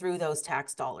funded through those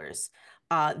tax dollars.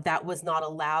 That was not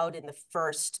allowed in the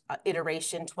first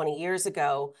iteration 20 years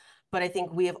ago. But I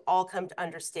think we have all come to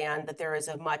understand that there is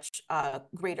a much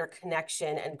greater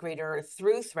connection and greater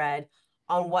through thread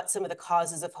on what some of the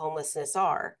causes of homelessness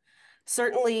are.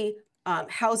 Certainly,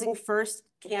 housing first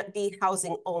can't be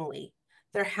housing only.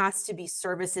 There has to be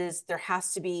services, there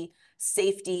has to be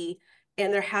safety,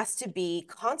 and there has to be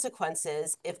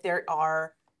consequences if there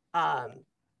are,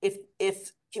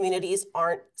 if communities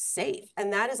aren't safe.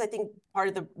 And that is, I think,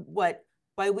 part of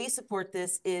why we support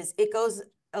this is it goes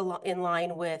in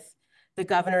line with the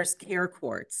governor's care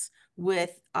courts,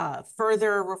 with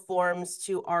further reforms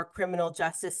to our criminal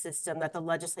justice system that the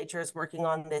legislature is working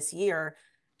on this year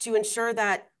to ensure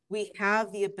that we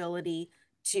have the ability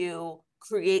to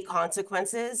create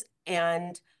consequences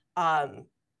and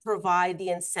provide the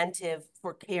incentive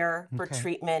for care, for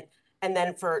treatment, and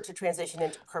then to transition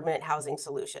into permanent housing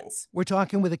solutions. We're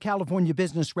talking with the California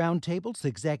Business Roundtable's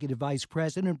Executive Vice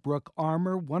President, Brooke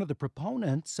Armour, one of the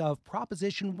proponents of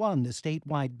Proposition 1, the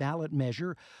statewide ballot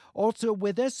measure. Also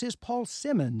with us is Paul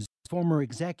Simmons, former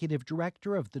Executive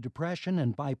Director of the Depression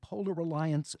and Bipolar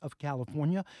Alliance of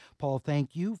California. Paul,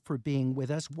 thank you for being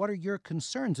with us. What are your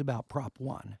concerns about Prop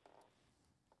 1?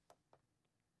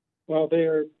 Well,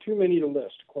 there are too many to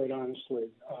list, quite honestly.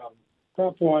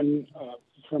 Prop 1,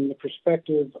 from the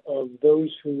perspective of those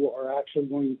who are actually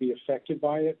going to be affected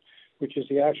by it, which is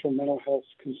the actual mental health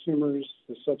consumers,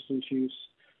 the substance use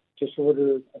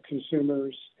disorder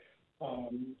consumers,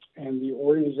 and the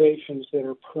organizations that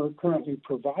are currently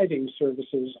providing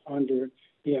services under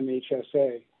the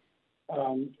MHSA.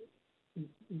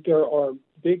 There are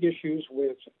big issues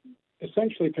with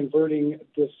essentially converting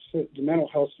the mental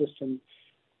health system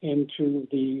into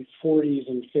the 40s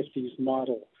and 50s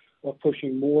model of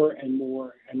pushing more and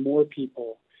more and more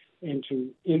people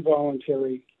into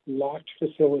involuntary locked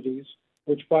facilities,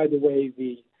 which, by the way,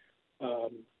 the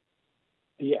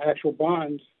actual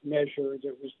bond measure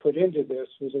that was put into this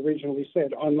was originally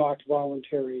said unlocked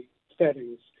voluntary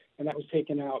settings, and that was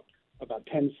taken out about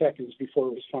 10 seconds before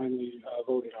it was finally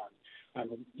voted on.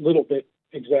 I'm a little bit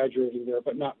exaggerating there,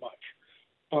 but not much.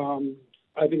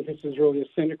 I think this is really a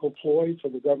cynical ploy for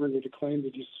the governor to claim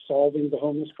that he's solving the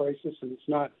homeless crisis, and it's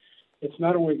not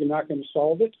only not going to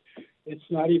solve it, it's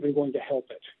not even going to help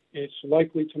it. It's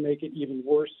likely to make it even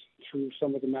worse through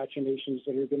some of the machinations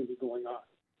that are going to be going on.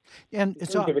 And in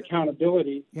terms of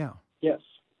accountability, yes.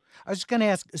 I was just going to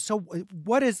ask, so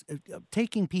what is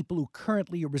taking people who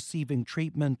currently are receiving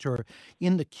treatment or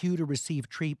in the queue to receive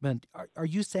treatment, are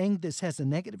you saying this has a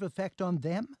negative effect on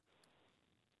them?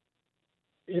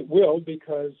 It will,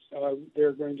 because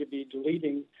they're going to be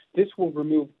deleting. This will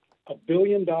remove $1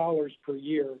 billion per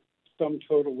year, sum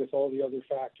total with all the other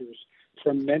factors,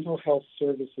 from mental health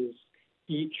services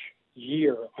each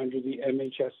year under the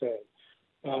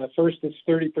MHSA. First, it's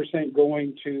 30%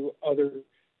 going to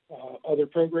other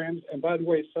programs. And by the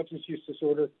way, substance use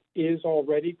disorder is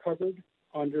already covered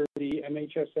under the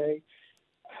MHSA.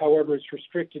 However, it's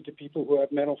restricted to people who have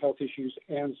mental health issues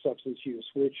and substance use,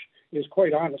 which is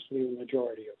quite honestly the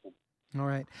majority of them. All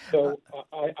right. So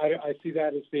I see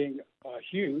that as being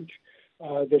huge.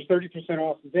 There's 30%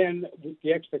 off. Then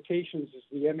the expectations is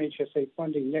the MHSA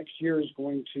funding next year is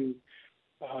going to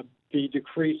be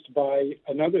decreased by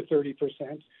another 30%.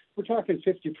 We're talking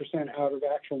 50% out of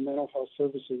actual mental health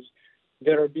services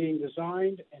that are being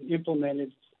designed and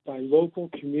implemented by local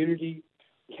community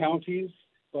counties,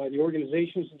 by the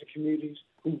organizations of the communities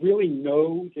who really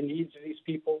know the needs of these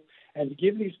people, and to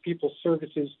give these people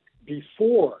services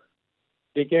before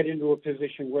they get into a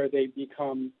position where they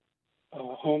become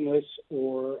homeless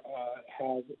or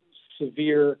have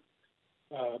severe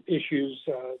issues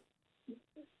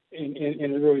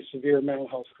in a really severe mental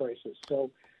health crisis.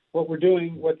 So what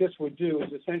this would do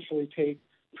is essentially take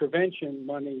prevention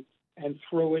money and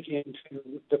throw it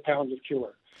into the pound of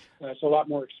cure. It's a lot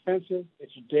more expensive.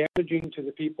 It's damaging to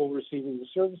the people receiving the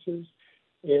services.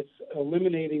 It's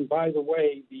eliminating, by the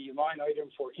way, the line item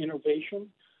for innovation.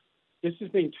 This is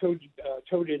being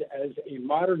touted as a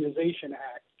modernization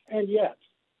act, and yet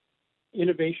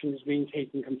innovation is being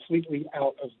taken completely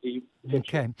out of the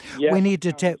picture. Okay. Yes, we need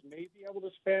to may be able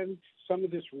to spend some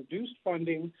of this reduced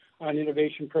funding on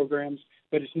innovation programs,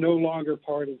 but it's no longer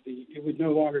it would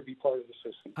no longer be part of the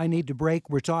system. I need to break.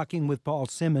 We're talking with Paul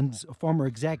Simmons, former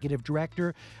executive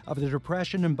director of the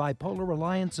Depression and Bipolar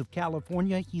Alliance of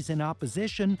California. He's in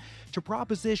opposition to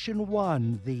Proposition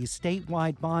 1, the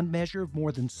statewide bond measure of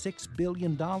more than $6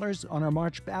 billion on our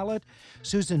March ballot.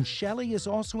 Susan Shelley is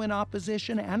also in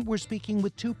opposition, and we're speaking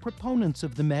with two proponents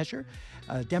of the measure.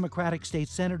 Democratic State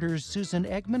Senator Susan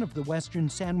Eggman of the Western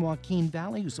San Joaquin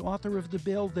Valley, who's author of the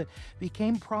bill that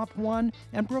became Prop 1,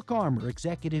 and Brooke Armour,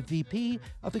 Executive VP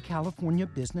of the California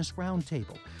Business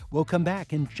Roundtable. We'll come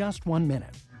back in just 1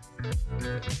 minute.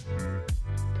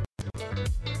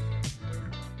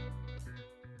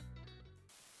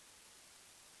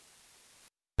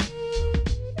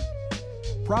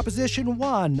 Proposition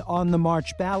 1 on the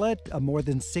March ballot, a more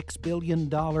than $6 billion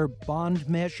bond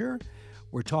measure.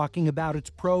 We're talking about its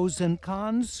pros and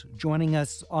cons. Joining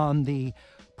us on the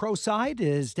pro side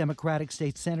is Democratic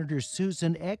State Senator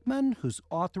Susan Eggman, who's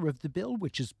author of the bill,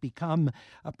 which has become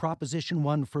a Proposition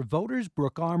 1 for voters.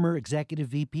 Brooke Armour, Executive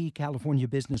VP, California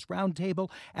Business Roundtable.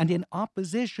 And in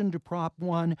opposition to Prop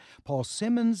 1, Paul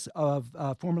Simmons,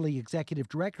 formerly Executive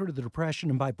Director of the Depression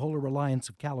and Bipolar Alliance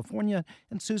of California,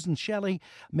 and Susan Shelley,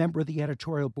 member of the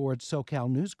editorial board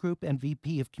SoCal News Group and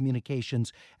VP of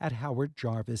Communications at Howard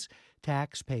Jarvis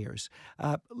Taxpayers.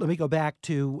 Let me go back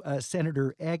to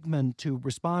Senator Eggman to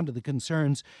respond to the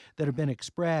concerns that have been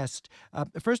expressed.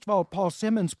 First of all, Paul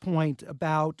Simmons' point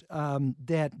about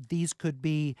that these could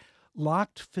be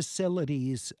locked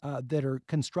facilities that are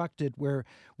constructed where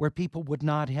people would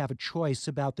not have a choice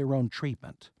about their own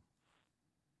treatment.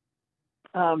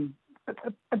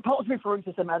 And Paul's referring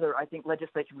to some other, I think,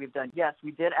 legislation we've done. Yes,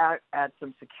 we did add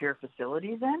some secure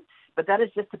facilities in, but that is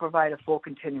just to provide a full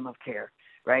continuum of care,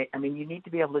 right? I mean, you need to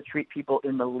be able to treat people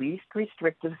in the least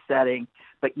restrictive setting,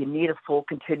 but you need a full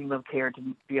continuum of care to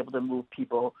be able to move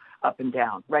people up and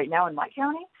down. Right now in my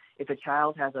county, if a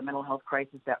child has a mental health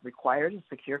crisis that requires a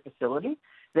secure facility,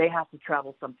 they have to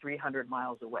travel some 300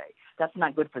 miles away. That's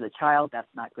not good for the child.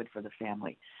 That's not good for the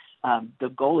family. The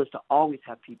goal is to always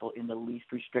have people in the least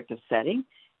restrictive setting,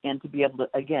 and to be able to,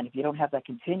 again, if you don't have that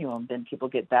continuum, then people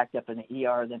get backed up in the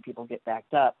ER, then people get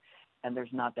backed up, and there's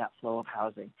not that flow of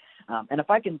housing. And if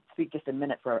I can speak just a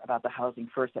minute about the housing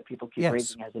first that people keep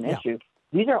raising as an issue,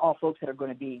 these are all folks that are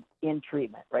going to be in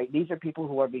treatment, right? These are people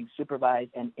who are being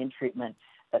supervised and in treatment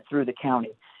through the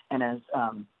county. And as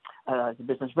the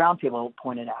Business Roundtable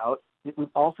pointed out, we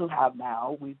also have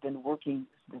now, we've been working,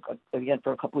 again,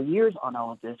 for a couple of years on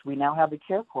all of this. We now have the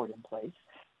care court in place.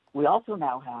 We also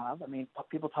now have,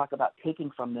 people talk about taking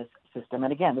from this system.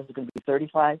 And again, this is going to be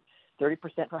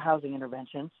 30% for housing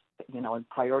interventions, and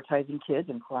prioritizing kids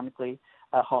and chronically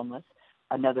homeless.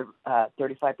 Another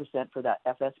 35% for that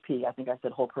FSP. I think I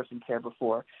said whole person care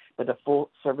before, but a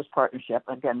full service partnership.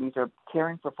 Again, these are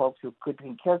caring for folks who could be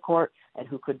in care court and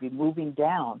who could be moving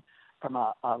down from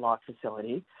a locked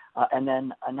facility. And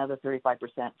then another 35%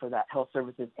 for that health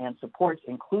services and supports,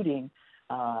 including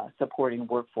supporting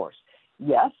workforce.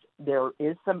 Yes, there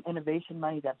is some innovation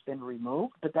money that's been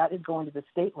removed, but that is going to the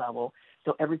state level,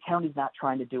 so every county is not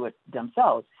trying to do it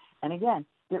themselves. And again,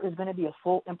 there is going to be a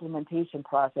full implementation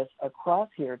process across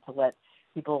here to let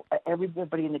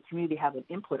everybody in the community have an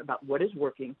input about what is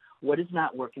working, what is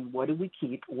not working, what do we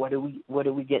keep, what do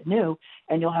we get new,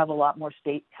 and you'll have a lot more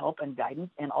state help and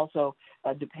guidance, and also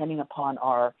depending upon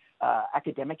our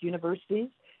academic universities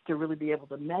to really be able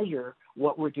to measure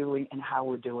what we're doing and how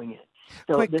we're doing it.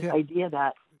 So this idea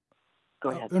that, go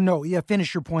ahead.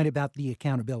 Finish your point about the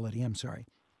accountability. I'm sorry.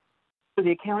 So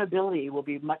the accountability will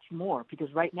be much more,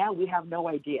 because right now we have no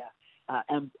idea.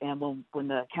 And when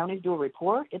the counties do a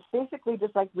report, it's basically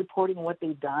just like reporting what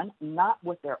they've done, not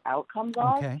what their outcomes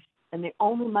are. Okay. And the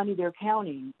only money they're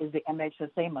counting is the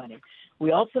MHSA money.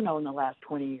 We also know in the last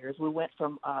 20 years, we went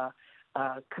from a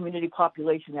community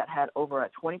population that had over a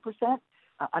 20%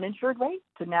 uninsured rate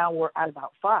to now we're at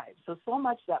about 5%. So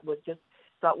much that was just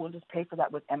thought we'll just pay for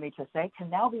that with MHSA can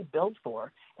now be billed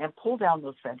for and pull down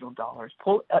those federal dollars,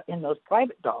 pull in those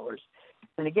private dollars,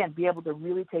 and again, be able to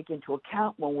really take into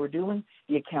account when we're doing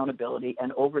the accountability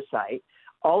and oversight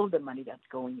all of the money that's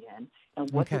going in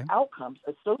and what the outcomes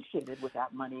associated with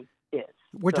that money is.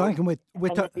 We're talking with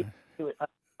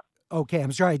Okay,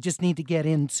 I'm sorry. I just need to get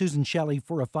in Susan Shelley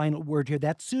for a final word here.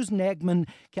 That's Susan Eggman,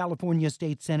 California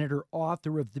State Senator,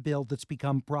 author of the bill that's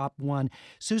become Prop 1.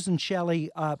 Susan Shelley,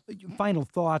 final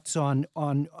thoughts on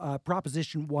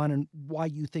Proposition 1 and why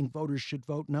you think voters should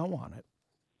vote no on it.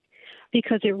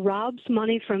 Because it robs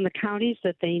money from the counties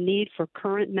that they need for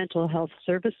current mental health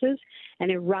services,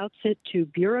 and it routes it to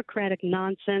bureaucratic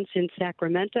nonsense in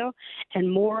Sacramento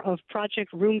and more of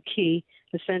Project Room Key,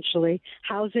 essentially,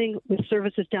 housing with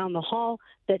services down the hall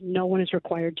that no one is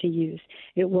required to use.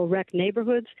 It will wreck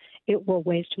neighborhoods. It will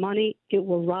waste money. It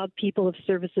will rob people of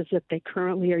services that they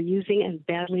currently are using and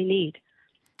badly need.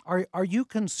 Are you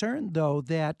concerned, though,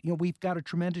 that we've got a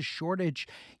tremendous shortage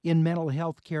in mental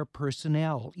health care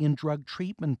personnel, in drug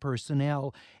treatment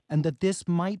personnel, and that this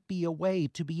might be a way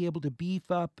to be able to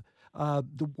beef up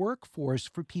the workforce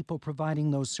for people providing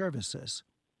those services?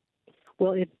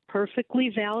 Well, it's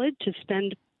perfectly valid to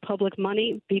spend public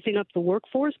money beefing up the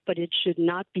workforce, but it should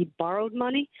not be borrowed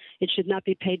money. It should not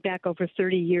be paid back over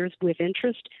 30 years with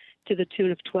interest to the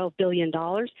tune of $12 billion.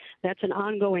 That's an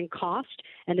ongoing cost,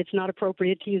 and it's not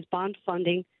appropriate to use bond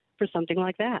funding for something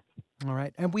like that. All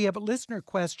right. And we have a listener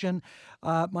question.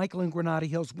 Michael in Granada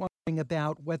Hills wondering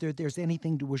about whether there's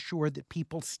anything to assure that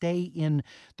people stay in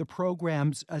the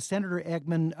programs. Senator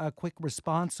Eggman, a quick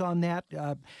response on that.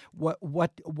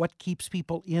 What keeps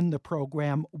people in the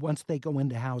program once they go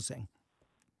into housing?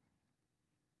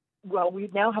 Well, we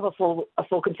now have a full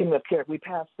continuum of care. We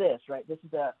passed this, right? This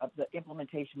is the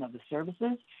implementation of the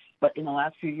services. But in the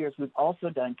last few years, we've also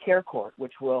done Care Court,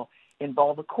 which will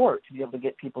involve a court to be able to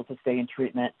get people to stay in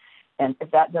treatment. And if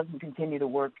that doesn't continue to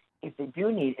work, if they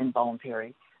do need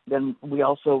involuntary, then we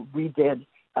also redid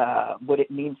what it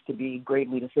means to be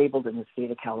gravely disabled in the state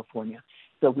of California.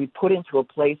 So we put into a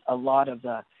place a lot of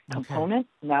the components.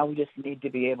 Now we just need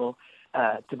to be able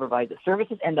to provide the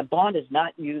services. And the bond is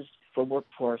not used for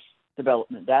workforce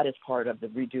development. That is part of the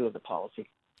redo of the policy.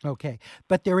 Okay.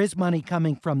 But there is money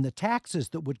coming from the taxes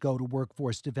that would go to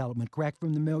workforce development, correct?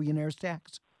 From the millionaire's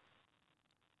tax?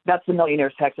 That's the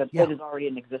millionaire's tax. That is already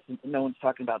in existence. No one's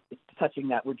talking about touching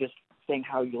that. We're just saying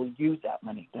how you'll use that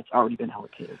money that's already been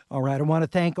allocated. All right. I want to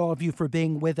thank all of you for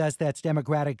being with us. That's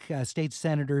Democratic State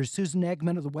Senators Susan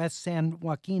Eggman of the West San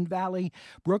Joaquin Valley,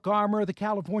 Brooke Armour of the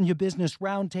California Business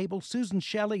Roundtable, Susan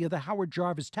Shelley of the Howard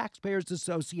Jarvis Taxpayers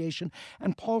Association,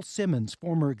 and Paul Simmons,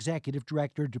 former Executive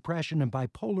Director, Depression and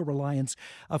Bipolar Alliance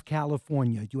of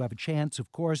California. You have a chance,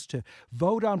 of course, to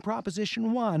vote on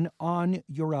Proposition 1 on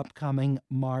your upcoming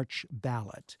March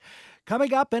ballot.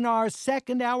 Coming up in our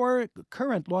second hour,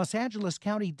 current Los Angeles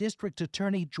County District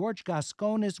Attorney George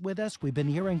Gascón is with us. We've been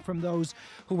hearing from those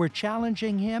who were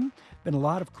challenging him. Been a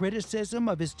lot of criticism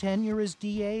of his tenure as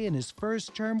DA in his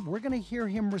first term. We're going to hear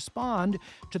him respond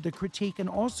to the critique and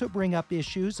also bring up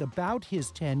issues about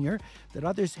his tenure that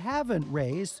others haven't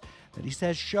raised, that he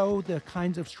says show the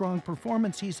kinds of strong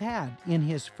performance he's had in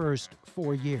his first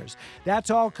 4 years. That's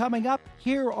all coming up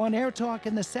here on AirTalk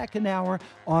in the second hour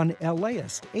on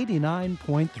LAist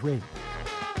 89.3.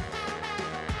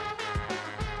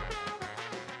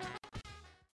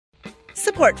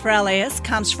 Support for LAist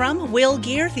comes from Will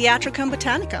Gear Theatricum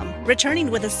Botanicum, returning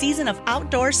with a season of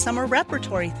outdoor summer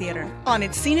repertory theater on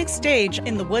its scenic stage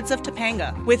in the woods of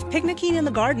Topanga, with picnicking in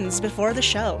the gardens before the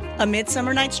show. A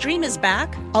Midsummer Night's Dream is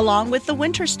back, along with The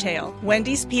Winter's Tale,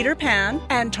 Wendy's Peter Pan,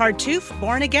 and Tartuffe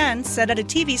Born Again, set at a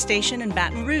TV station in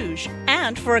Baton Rouge.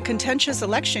 And for a contentious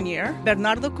election year,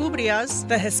 Bernardo Cubria's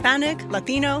The Hispanic,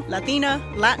 Latino, Latina,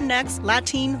 Latinx,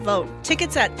 Latin Vote.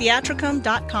 Tickets at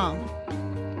theatricum.com.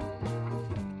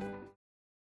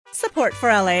 Support for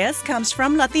LAist comes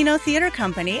from Latino Theater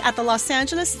Company at the Los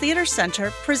Angeles Theater Center,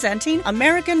 presenting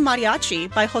American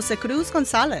Mariachi by Jose Cruz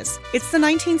Gonzalez. It's the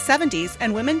 1970s,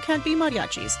 and women can't be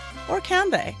mariachis. Or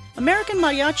can they? American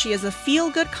Mariachi is a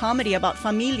feel-good comedy about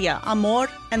familia, amor,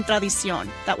 and tradición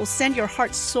that will send your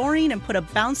heart soaring and put a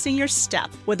bounce in your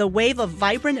step with a wave of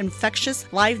vibrant, infectious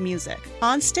live music.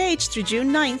 On stage through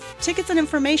June 9th, tickets and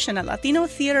information at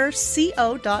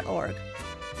latinotheaterco.org.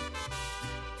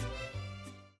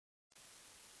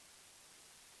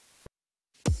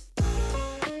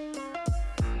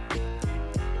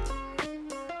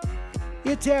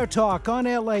 It's AirTalk on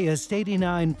LAist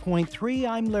 89.3.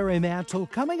 I'm Larry Mantle.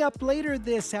 Coming up later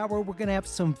this hour, we're going to have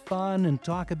some fun and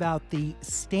talk about the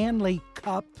Stanley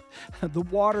Cup, the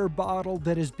water bottle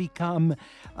that has become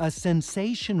a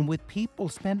sensation with people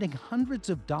spending hundreds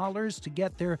of dollars to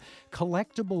get their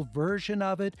collectible version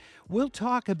of it. We'll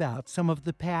talk about some of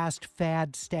the past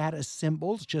fad status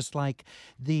symbols, just like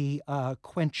the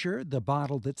Quencher, the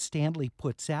bottle that Stanley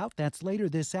puts out. That's later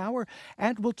this hour.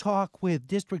 And we'll talk with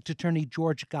District Attorney George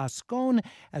Gascón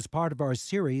as part of our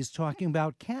series talking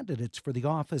about candidates for the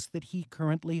office that he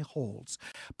currently holds.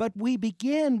 But we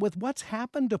begin with what's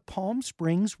happened to Palm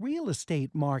Springs real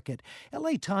estate market.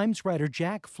 LA Times writer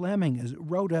Jack Fleming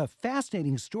wrote a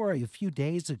fascinating story a few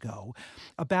days ago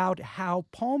about how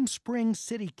Palm Springs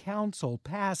City Council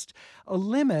passed a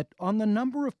limit on the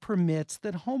number of permits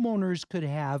that homeowners could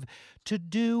have to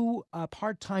do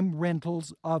part-time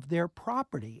rentals of their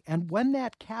property. And when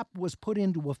that cap was put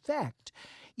into effect,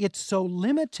 it so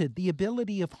limited the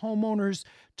ability of homeowners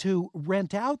to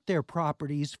rent out their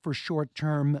properties for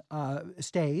short-term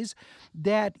stays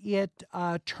that it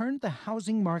turned the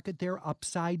housing market there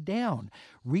upside down.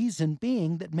 Reason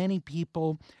being that many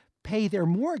people pay their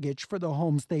mortgage for the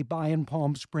homes they buy in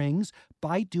Palm Springs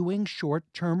by doing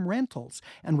short-term rentals.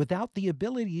 And without the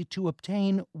ability to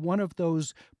obtain one of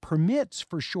those permits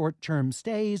for short-term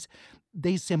stays,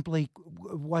 they simply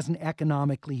wasn't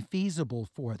economically feasible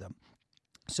for them.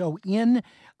 So in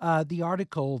the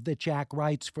article that Jack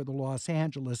writes for the Los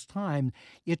Angeles Times,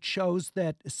 it shows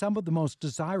that some of the most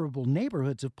desirable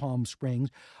neighborhoods of Palm Springs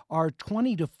are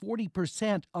 20 to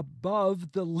 40%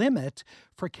 above the limit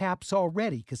for caps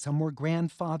already, because some were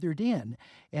grandfathered in.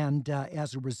 And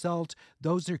as a result,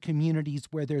 those are communities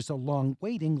where there's a long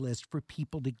waiting list for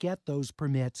people to get those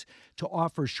permits to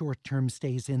offer short-term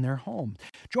stays in their home.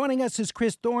 Joining us is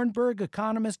Chris Thornburg,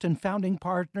 economist and founding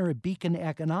partner at Beacon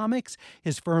Economics.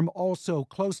 His firm also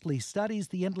closely studies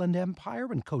the Inland Empire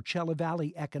and Coachella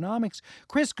Valley economics.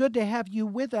 Chris, good to have you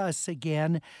with us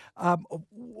again.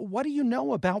 What do you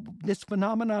know about this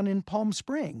phenomenon in Palm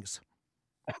Springs?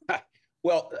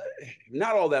 Well,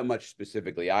 not all that much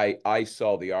specifically. I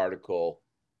saw the article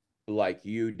like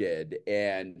you did.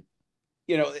 And,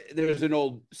 you know, there's an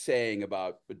old saying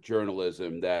about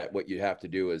journalism that what you have to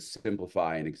do is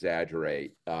simplify and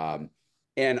exaggerate. And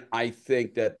I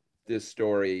think that this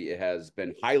story has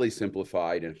been highly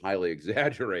simplified and highly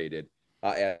exaggerated,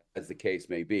 as the case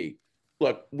may be.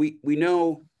 Look, we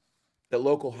know that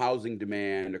local housing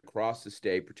demand across the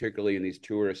state, particularly in these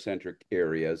tourist-centric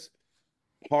areas,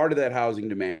 part of that housing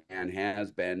demand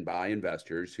has been by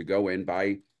investors who go in,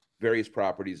 buy various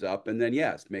properties up, and then,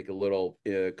 yes, make a little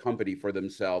company for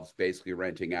themselves, basically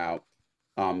renting out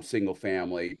single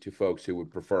family to folks who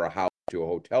would prefer a house to a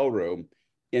hotel room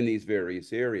in these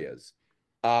various areas.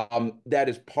 That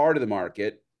is part of the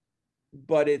market,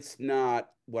 but it's not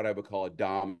what I would call a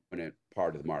dominant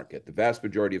part of the market. The vast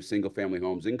majority of single family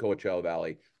homes in Coachella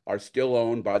Valley are still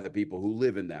owned by the people who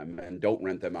live in them and don't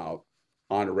rent them out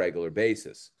on a regular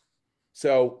basis.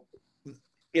 So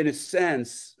in a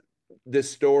sense,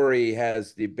 this story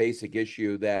has the basic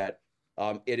issue that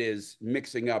it is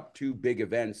mixing up two big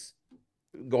events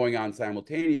going on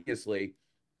simultaneously.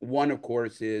 One, of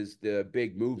course, is the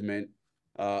big movement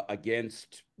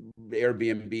against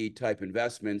Airbnb type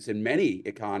investments in many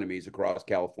economies across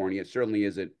California. It certainly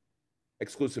isn't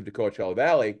exclusive to Coachella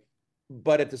Valley.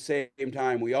 But at the same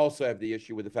time, we also have the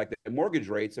issue with the fact that mortgage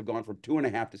rates have gone from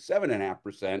 2.5% to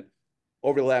 7.5%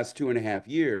 over the last 2.5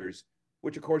 years,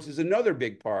 which, of course, is another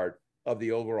big part of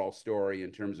the overall story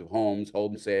in terms of homes,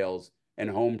 home sales,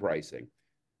 and home pricing.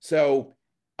 So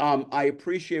I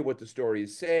appreciate what the story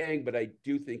is saying, but I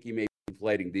do think he may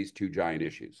conflating these two giant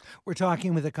issues. We're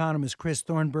talking with economist Chris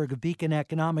Thornburg of Beacon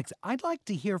Economics. I'd like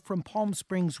to hear from Palm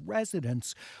Springs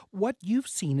residents what you've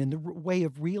seen in the way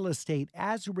of real estate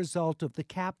as a result of the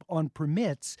cap on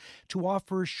permits to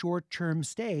offer short-term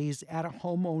stays at a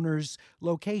homeowner's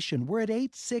location. We're at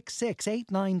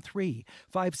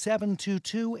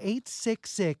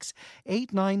 866-893-5722,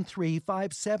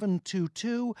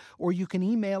 866-893-5722, or you can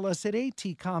email us at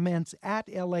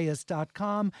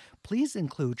atcomments@laist.com. Please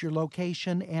include your location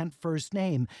and first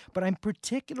name. But I'm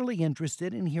particularly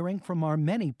interested in hearing from our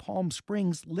many Palm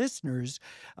Springs listeners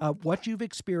what you've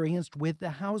experienced with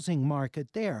the housing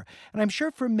market there. And I'm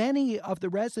sure for many of the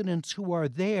residents who are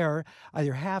there,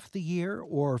 either half the year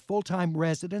or full-time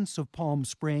residents of Palm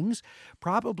Springs,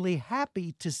 probably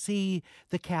happy to see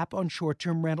the cap on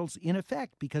short-term rentals in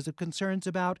effect because of concerns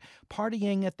about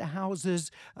partying at the houses,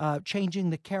 changing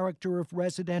the character of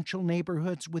residential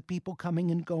neighborhoods with people coming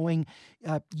and going,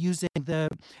 using the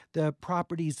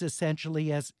properties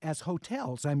essentially as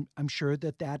hotels. I'm sure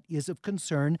that is of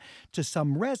concern to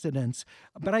some residents,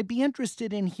 but I'd be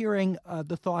interested in hearing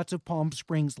the thoughts of Palm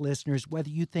Springs listeners, whether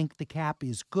you think the cap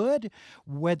is good,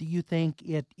 whether you think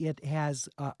it has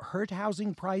hurt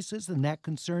housing prices and that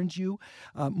concerns you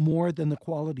more than the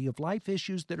quality of life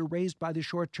issues that are raised by the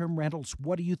short-term rentals.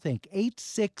 What do you think?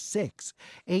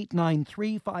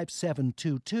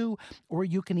 866-893-5722, or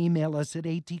you can email us at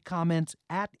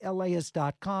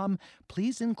atcomments@laist.com.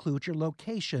 Please include your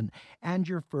location and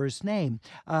your first name.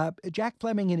 Jack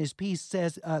Fleming in his piece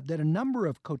says that a number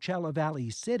of Coachella Valley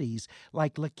cities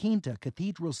like La Quinta,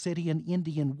 Cathedral City, and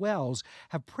Indian Wells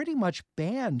have pretty much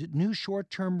banned new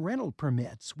short-term rental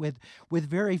permits with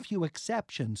very few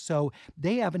exceptions. So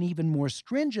they have an even more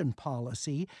stringent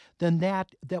policy than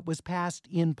that was passed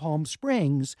in Palm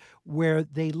Springs, where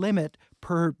they limit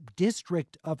per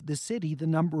district of the city the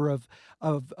number of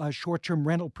short-term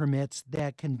rental permits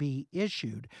that can be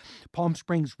issued. Palm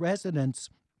Springs residents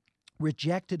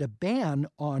rejected a ban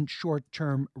on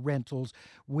short-term rentals,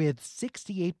 with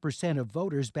 68% of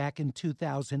voters back in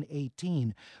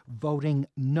 2018 voting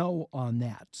no on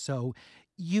that. So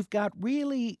you've got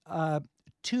really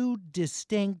two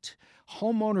distinct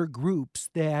homeowner groups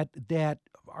that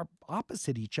are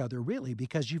opposite each other, really,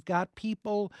 because you've got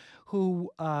people who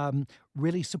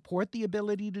really support the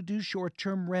ability to do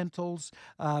short-term rentals.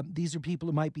 These are people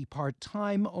who might be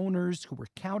part-time owners who are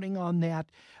counting on that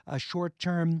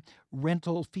short-term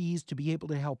rental fees to be able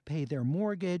to help pay their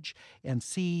mortgage and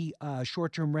see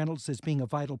short-term rentals as being a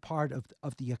vital part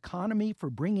of the economy for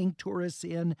bringing tourists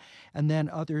in. And then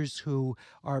others who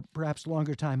are perhaps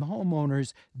longer-time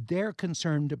homeowners, they're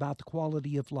concerned about the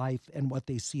quality of life and what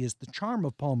they see as the charm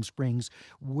of Palm Springs,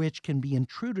 which can be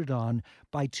intruded on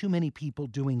by too many people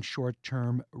doing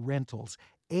short-term rentals.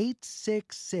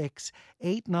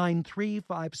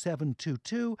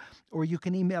 866-893-5722, or you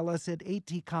can email us at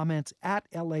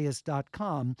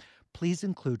atcomments@laist.com. Please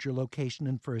include your location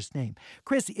and first name.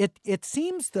 Chris, it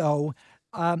seems, though,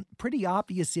 pretty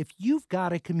obvious if you've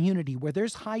got a community where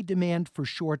there's high demand for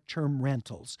short-term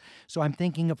rentals. So I'm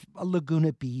thinking of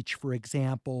Laguna Beach, for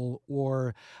example,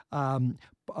 or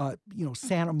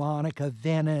Santa Monica,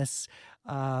 Venice,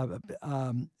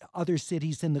 other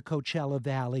cities in the Coachella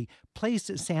Valley,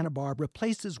 places, Santa Barbara,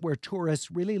 places where tourists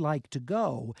really like to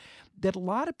go, that a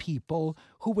lot of people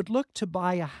who would look to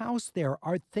buy a house there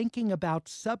are thinking about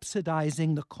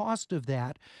subsidizing the cost of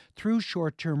that through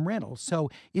short-term rentals. So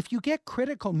if you get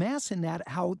critical mass in that,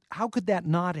 how could that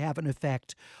not have an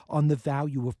effect on the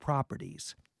value of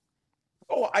properties?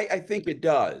 Oh, I think it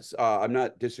does. I'm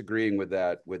not disagreeing with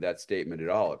that statement at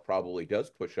all. It probably does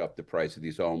push up the price of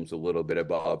these homes a little bit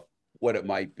above what it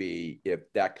might be if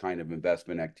that kind of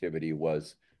investment activity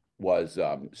was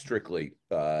strictly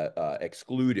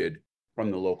excluded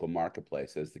from the local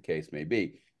marketplace, as the case may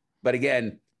be. But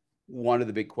again, one of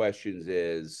the big questions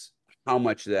is how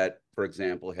much that, for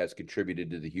example, has contributed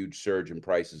to the huge surge in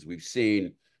prices we've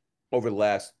seen over the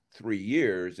last 3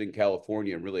 years in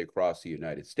California and really across the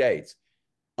United States.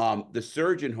 The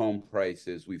surge in home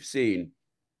prices we've seen,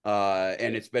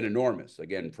 and it's been enormous.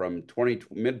 Again, from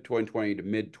mid-2020 to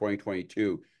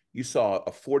mid-2022, you saw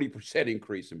a 40%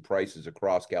 increase in prices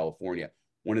across California,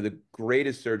 one of the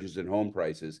greatest surges in home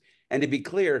prices. And to be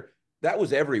clear, that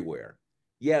was everywhere.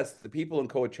 Yes, the people in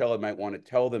Coachella might want to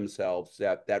tell themselves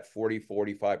that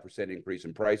 40-45% increase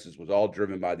in prices was all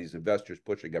driven by these investors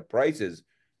pushing up prices.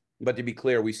 But to be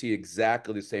clear, we see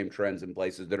exactly the same trends in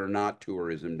places that are not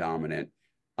tourism dominant,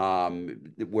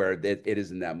 where it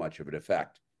isn't that much of an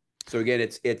effect. So again,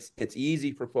 it's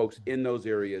easy for folks in those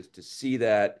areas to see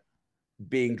that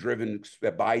being driven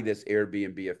by this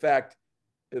Airbnb effect.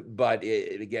 But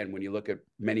again, when you look at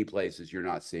many places, you're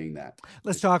not seeing that.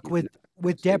 Let's talk with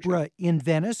Deborah in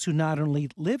Venice, who not only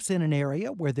lives in an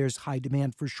area where there's high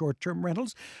demand for short-term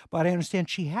rentals, but I understand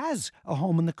she has a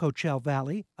home in the Coachella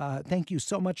Valley. Thank you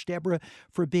so much, Deborah,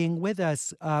 for being with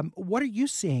us. What are you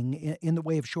seeing in the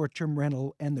way of short-term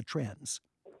rental and the trends?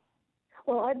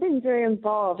 Well, I've been very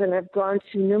involved, and I've gone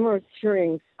to numerous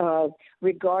hearings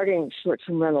regarding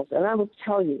short-term rentals. And I will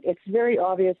tell you, it's very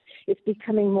obvious it's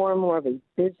becoming more and more of a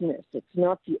business. It's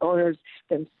not the owners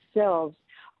themselves,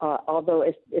 although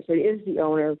if it is the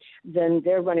owner, then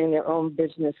they're running their own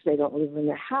business. They don't live in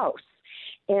the house.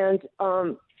 And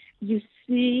you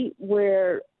see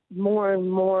where more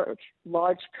and more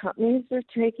large companies are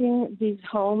taking these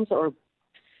homes or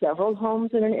several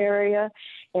homes in an area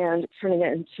and turning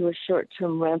it into a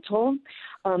short-term rental.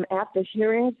 At the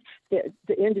hearings, the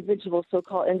individuals,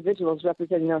 so-called individuals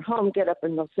representing their home, get up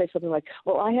and they'll say something like,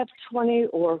 well, I have 20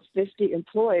 or 50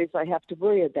 employees I have to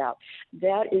worry about.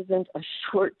 That isn't a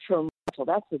short-term rental.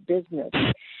 That's a business.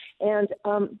 And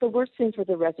the worst thing for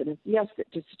the residents, yes, it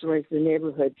destroys the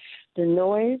neighborhood. The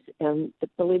noise, and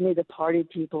believe me, the party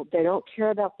people, they don't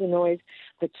care about the noise.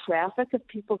 The traffic of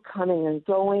people coming and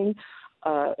going,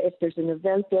 if there's an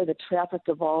event there, the traffic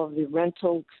of all of the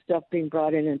rental stuff being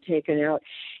brought in and taken out,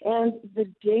 and the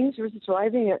dangerous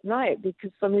driving at night,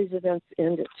 because some of these events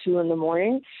end at 2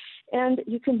 a.m, and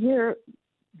you can hear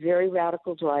very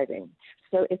radical driving.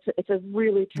 So it's a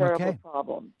really terrible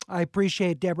problem. I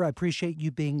appreciate, Deborah, I appreciate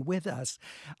you being with us.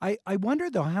 I wonder,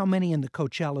 though, how many in the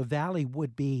Coachella Valley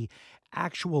would be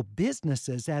actual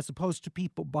businesses as opposed to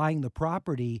people buying the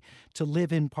property to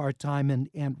live in part-time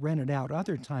and rent it out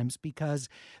other times, because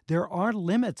there are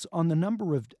limits on the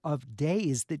number of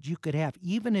days that you could have,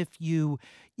 even if you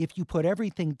put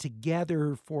everything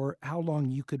together for how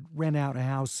long you could rent out a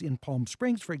house in Palm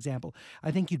Springs, for example.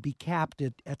 I think you'd be capped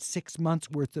at 6 months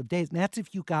worth of days. And that's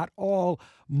if you got all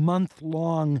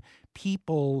month-long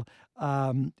people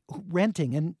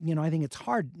renting. And, I think it's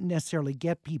hard necessarily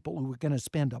get people who are going to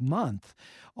spend a month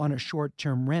on a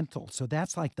short-term rental. So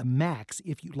that's like the max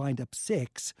if you lined up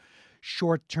 6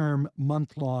 short-term,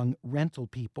 month-long rental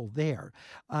people there.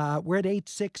 We're at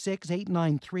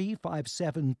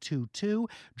 866-893-5722.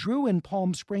 Drew in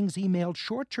Palm Springs emailed,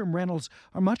 short-term rentals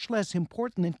are much less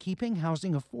important than keeping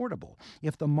housing affordable.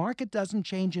 If the market doesn't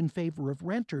change in favor of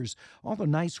renters, all the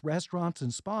nice restaurants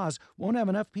and spas won't have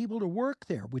enough people to work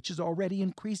there, which is already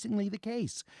increasingly the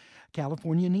case.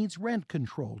 California needs rent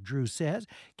control, Drew says.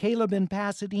 Caleb in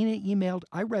Pasadena emailed,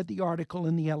 I read the article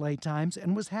in the LA Times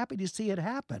and was happy to see it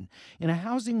happen. In a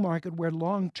housing market where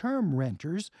long-term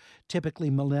renters, typically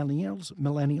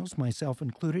millennials, myself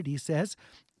included, he says,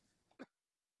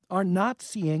 are not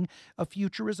seeing a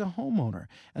future as a homeowner.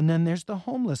 And then there's the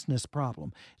homelessness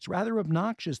problem. It's rather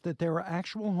obnoxious that there are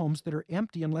actual homes that are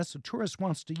empty unless a tourist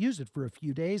wants to use it for a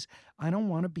few days. I don't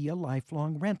want to be a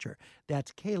lifelong renter.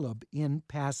 That's Caleb in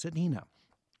Pasadena.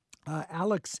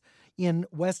 Alex in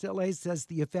West LA says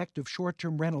the effect of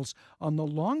short-term rentals on the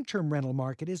long-term rental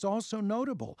market is also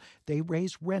notable. They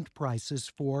raise rent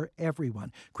prices for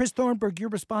everyone. Chris Thornburg, your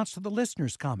response to the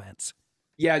listeners' comments.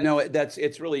 Yeah, no,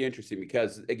 it's really interesting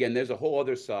because, again, there's a whole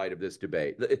other side of this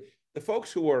debate. The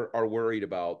folks who are worried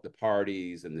about the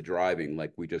parties and the driving,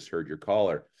 like we just heard your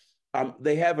caller,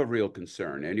 they have a real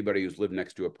concern. Anybody who's lived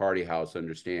next to a party house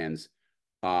understands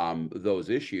those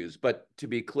issues. But to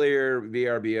be clear,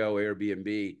 VRBO,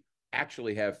 Airbnb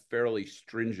actually have fairly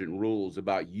stringent rules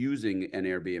about using an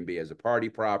Airbnb as a party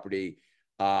property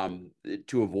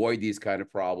to avoid these kind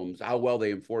of problems. How well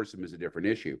they enforce them is a different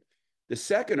issue. The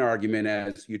second argument,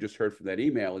 as you just heard from that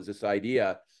email, is this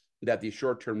idea that these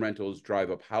short-term rentals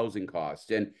drive up housing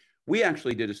costs. And we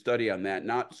actually did a study on that,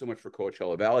 not so much for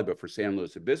Coachella Valley, but for San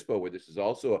Luis Obispo, where this is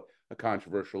also a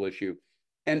controversial issue.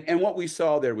 And what we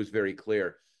saw there was very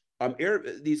clear.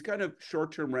 These kind of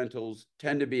short-term rentals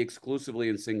tend to be exclusively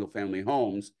in single-family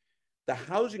homes. The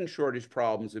housing shortage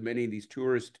problems in many of these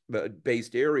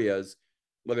tourist-based areas,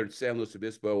 whether it's San Luis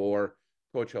Obispo or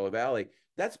Coachella Valley,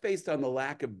 that's based on the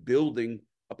lack of building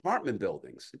apartment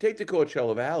buildings. Take the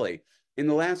Coachella Valley. In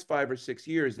the last 5 or 6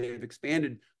 years, they've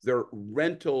expanded their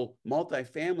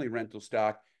multifamily rental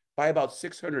stock by about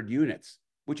 600 units,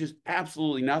 which is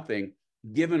absolutely nothing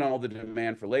given all the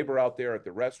demand for labor out there at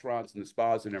the restaurants and the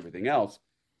spas and everything else.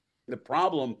 The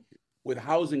problem with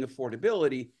housing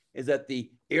affordability is that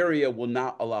the area will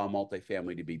not allow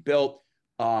multifamily to be built.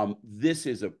 This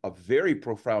is a very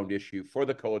profound issue for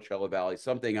the Coachella Valley,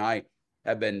 something I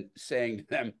have been saying to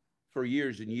them for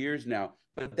years and years now.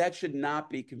 But that should not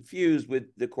be confused with,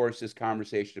 of course, this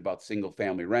conversation about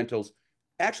single-family rentals.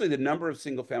 Actually, the number of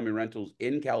single-family rentals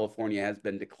in California has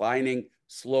been declining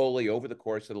slowly over the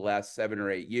course of the last 7 or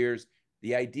 8 years.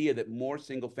 The idea that more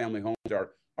single-family homes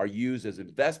are used as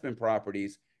investment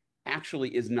properties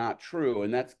actually is not true,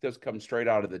 and that does come straight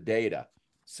out of the data.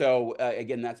 So,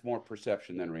 again, that's more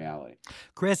perception than reality.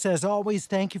 Chris, as always,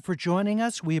 thank you for joining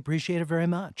us. We appreciate it very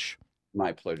much.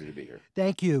 My pleasure to be here.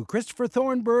 Thank you. Christopher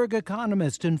Thornburg,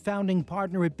 economist and founding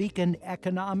partner at Beacon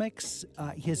Economics.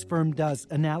 His firm does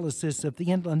analysis of the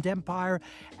Inland Empire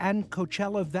and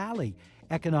Coachella Valley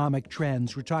economic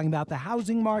trends. We're talking about the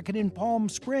housing market in Palm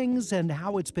Springs and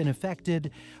how it's been affected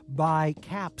by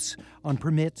caps on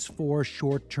permits for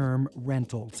short-term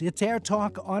rentals. It's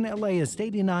AirTalk on LAist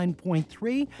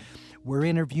 89.3. We're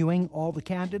interviewing all the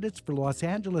candidates for Los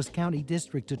Angeles County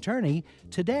District Attorney.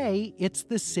 Today, it's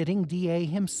the sitting DA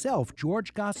himself,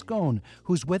 George Gascón,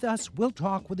 who's with us. We'll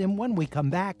talk with him when we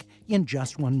come back in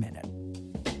just 1 minute.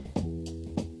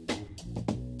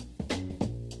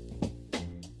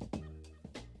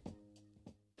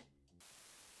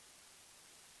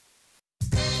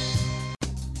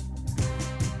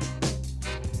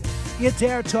 It's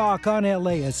AirTalk on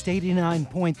LAist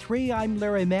 89.3. I'm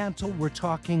Larry Mantle. We're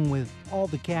talking with all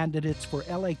the candidates for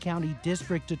LA County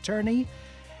District Attorney.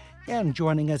 And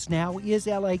joining us now is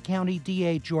LA County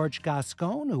DA George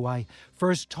Gascón, who I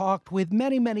first talked with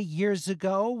many, many years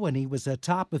ago when he was a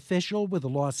top official with the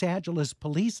Los Angeles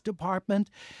Police Department.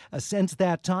 Since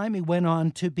that time, he went on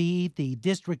to be the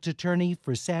district attorney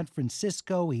for San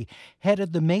Francisco. He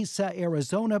headed the Mesa,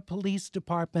 Arizona Police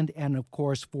Department, and of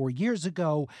course, 4 years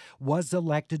ago, was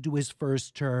elected to his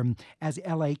first term as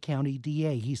LA County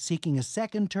DA. He's seeking a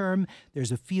second term.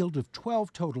 There's a field of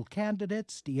 12 total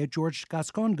candidates. DA George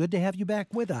Gascón, good to have you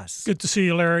back with us. Good to see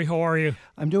you, Larry. How are you?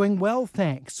 I'm doing well,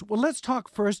 thanks. Well, let's talk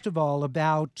first of all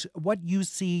about what you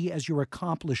see as your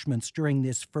accomplishments during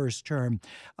this first term.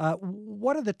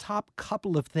 What are the top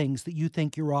couple of things that you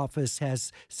think your office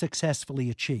has successfully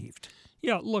achieved?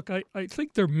 Yeah, look, I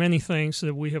think there are many things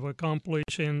that we have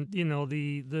accomplished, and one of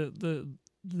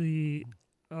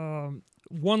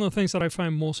the things that I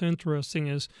find most interesting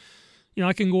is,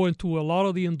 I can go into a lot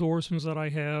of the endorsements that I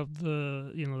have,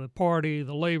 the party,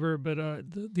 the labor, but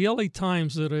the LA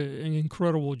Times did an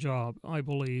incredible job, I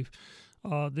believe.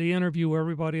 They interview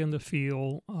everybody in the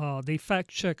field. They fact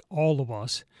check all of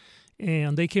us,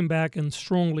 and they came back and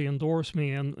strongly endorsed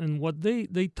me. And what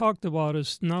they talked about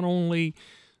is not only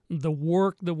the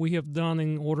work that we have done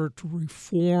in order to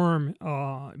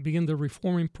begin the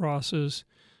reforming process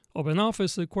of an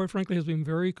office that, quite frankly, has been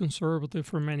very conservative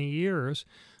for many years,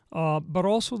 but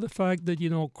also the fact that,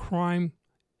 crime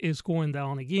is going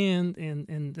down again,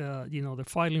 and the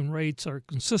filing rates are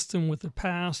consistent with the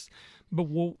past, but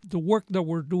the work that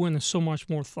we're doing is so much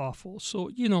more thoughtful. So,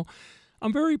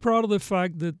 I'm very proud of the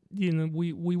fact that,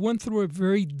 we went through a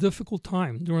very difficult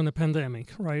time during the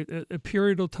pandemic, right? A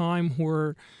period of time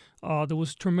where there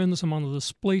was a tremendous amount of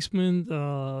displacement.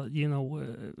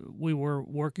 We were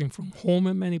working from home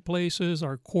in many places.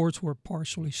 Our courts were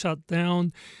partially shut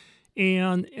down.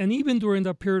 And even during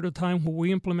that period of time where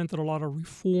we implemented a lot of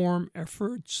reform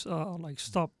efforts, like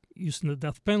stop using the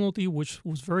death penalty, which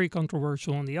was very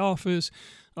controversial in the office,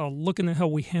 looking at how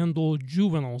we handle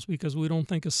juveniles, because we don't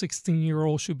think a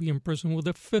 16-year-old should be in prison with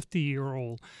a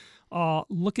 50-year-old.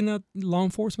 Looking at law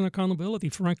enforcement accountability,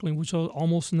 frankly, which are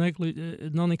almost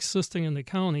non-existing in the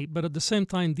county, but at the same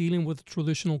time dealing with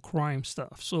traditional crime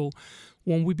stuff. So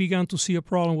when we began to see a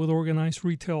problem with organized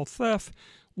retail theft,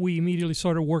 we immediately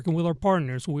started working with our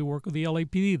partners. We work with the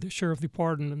LAPD, the Sheriff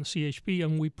Department, and the CHP,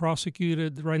 and we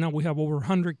prosecuted. Right now, we have over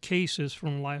 100 cases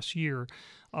from last year.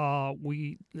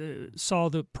 We saw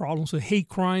the problems with hate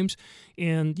crimes,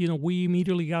 and we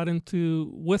immediately got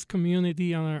into, with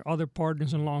community and our other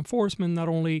partners in law enforcement, not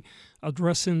only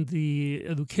addressing the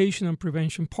education and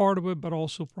prevention part of it, but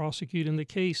also prosecuting the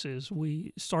cases.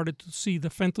 We started to see the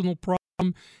fentanyl problem.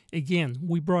 Again,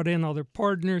 we brought in other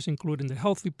partners, including the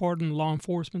health department, law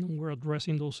enforcement, and we're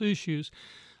addressing those issues.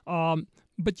 But,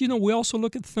 we also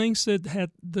look at things that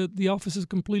had the office is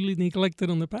completely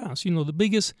neglected in the past. The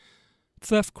biggest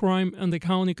theft crime in the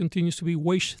county continues to be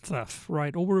wage theft,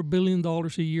 right? Over $1 billion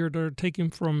a year that are taken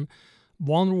from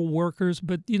vulnerable workers,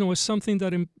 but it's something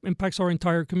that impacts our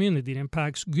entire community. It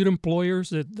impacts good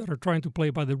employers that are trying to play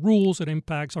by the rules. It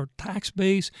impacts our tax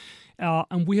base,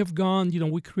 and we have gone.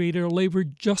 We created a labor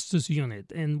justice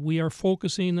unit, and we are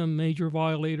focusing on major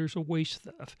violators of wage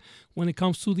theft. When it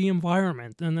comes to the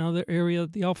environment, another area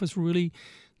the office really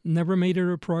never made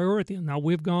it a priority, and now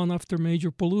we've gone after major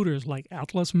polluters like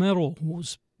Atlas Metal,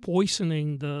 who's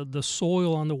poisoning the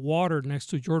soil and the water next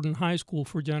to Jordan High School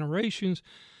for generations,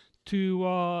 to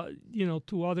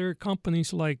other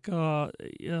companies like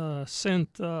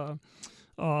Scent. The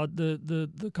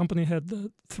company had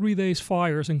the 3 days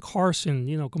fires in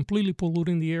Carson, completely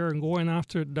polluting the air, and going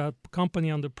after that company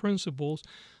on the principles.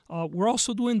 We're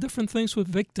also doing different things with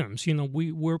victims.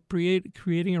 We're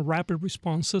creating a rapid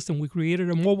response system. We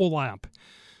created a mobile app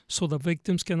so the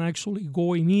victims can actually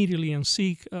go immediately and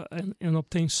seek and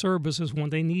obtain services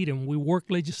when they need them. We work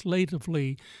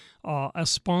legislatively as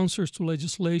sponsors to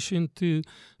legislation to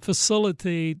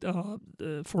facilitate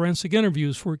forensic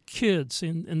interviews for kids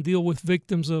and deal with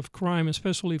victims of crime,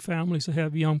 especially families that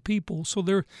have young people. So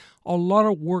there's a lot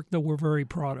of work that we're very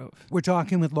proud of. We're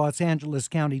talking with Los Angeles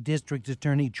County District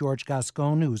Attorney George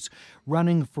Gascón, who's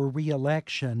running for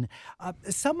re-election.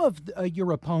 Some of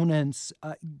your opponents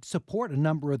support a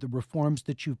number of the reforms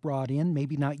that you've brought in,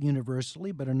 maybe not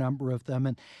universally, but a number of them.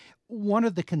 And one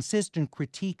of the consistent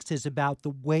critiques is about the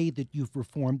way that you've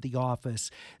reformed the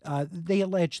office. They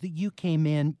allege that you came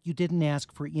in, you didn't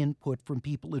ask for input from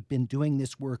people who'd been doing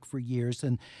this work for years,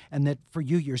 and that for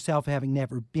you yourself, having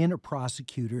never been a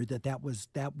prosecutor, that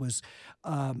was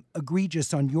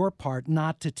egregious on your part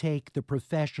not to take the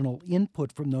professional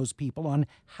input from those people on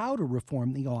how to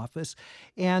reform the office,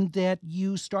 and that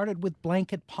you started with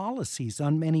blanket policies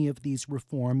on many of these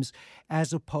reforms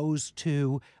as opposed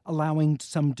to allowing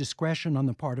some discretion on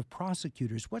the part of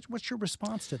prosecutors. What's your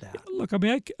response to that? Look, I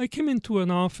mean, I came into an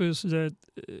office that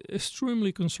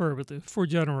extremely conservative for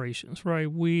generations,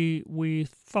 right? We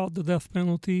thought the death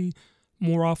penalty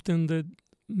more often than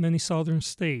many southern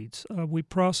states. We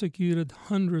prosecuted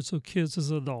hundreds of kids as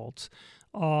adults.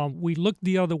 We looked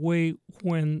the other way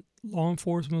when law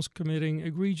enforcement was committing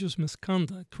egregious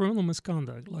misconduct, criminal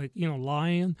misconduct, like,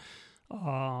 lying,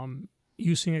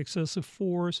 using excessive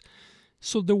force.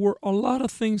 So there were a lot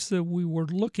of things that we were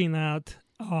looking at,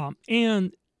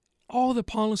 and all the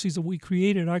policies that we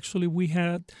created, actually, we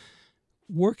had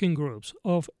working groups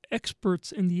of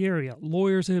experts in the area,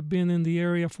 lawyers that have been in the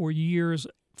area for years,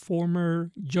 former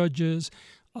judges,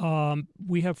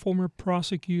 we have former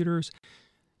prosecutors.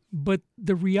 But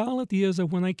the reality is that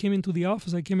when I came into the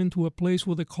office, I came into a place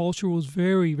where the culture was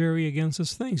very, very against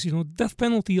these things. Death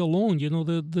penalty alone,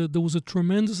 there was a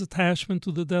tremendous attachment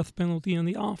to the death penalty in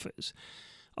the office.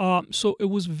 So it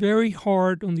was very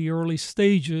hard on the early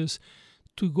stages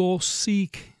to go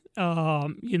seek,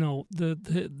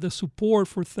 the support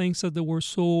for things that they were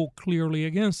so clearly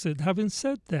against it. Having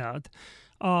said that,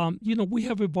 we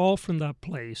have evolved from that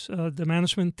place. The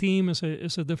management team is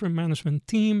a different management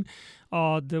team.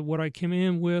 What I came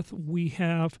in with,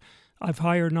 I've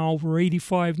hired now over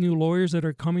 85 new lawyers that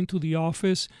are coming to the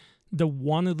office that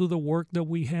want to do the work that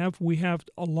we have. We have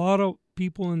a lot of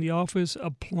people in the office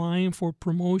applying for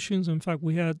promotions. In fact,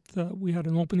 we had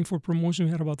an opening for promotion.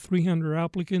 We had about 300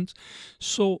 applicants.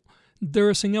 So there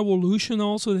is an evolution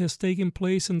also that has taken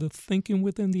place in the thinking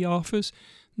within the office.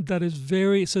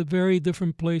 It's a very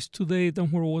different place today than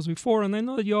where it was before. And I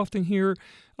know that you often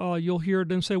you'll hear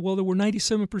them say, well, there were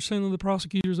 97% of the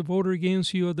prosecutors that voted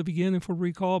against you at the beginning for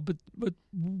recall. But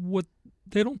what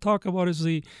they don't talk about is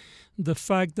the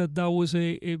fact that was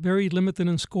a very limited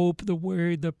in scope, the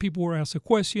way that people were asked the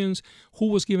questions, who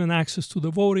was given access to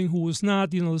the voting, who was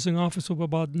not. There's an office of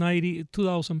about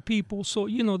 2,000 people. So,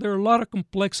 there are a lot of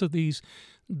complexities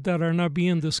that are not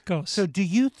being discussed. So do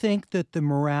you think that the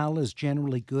morale is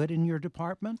generally good in your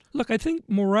department? Look, I think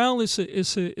morale is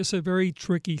a very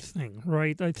tricky thing,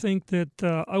 right? I think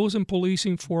that I was in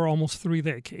policing for almost 3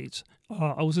 decades.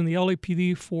 I was in the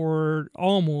LAPD for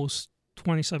almost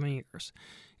 27 years.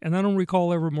 And I don't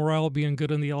recall ever morale being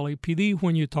good in the LAPD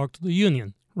when you talk to the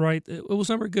union, right? It was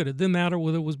never good. It didn't matter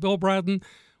whether it was Bill Bratton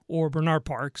or Bernard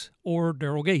Parks or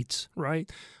Daryl Gates,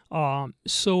 right?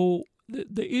 So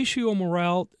the issue of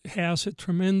morale has a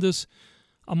tremendous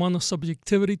amount of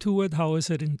subjectivity to it. How is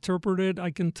it interpreted?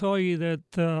 I can tell you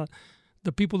that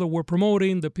the people that we're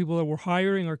promoting, the people that we're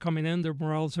hiring are coming in, their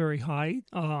morale is very high.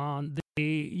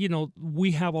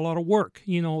 We have a lot of work.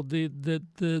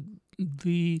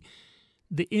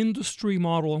 The industry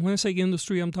model, and when I say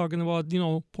industry, I'm talking about,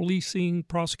 policing,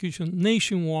 prosecution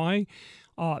nationwide,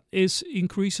 is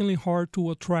increasingly hard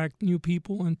to attract new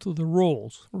people into the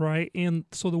roles, right? And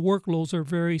so the workloads are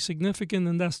very significant,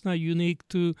 and that's not unique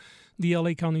to the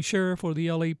LA County Sheriff or the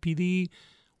LAPD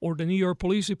or the New York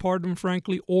Police Department,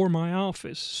 frankly, or my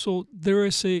office. So there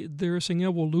is an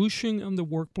evolution in the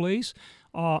workplace.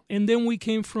 And then we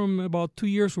came from about 2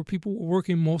 years where people were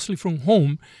working mostly from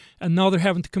home, and now they're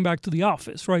having to come back to the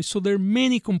office, right? So there are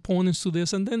many components to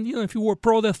this. And then, if you were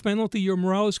pro-death penalty, your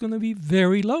morale is going to be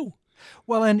very low.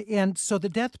 Well, and so the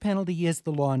death penalty is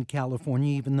the law in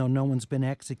California, even though no one's been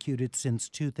executed since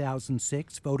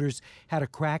 2006. Voters had a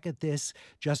crack at this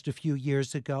just a few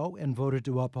years ago and voted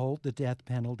to uphold the death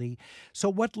penalty. So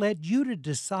what led you to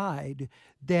decide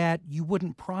that you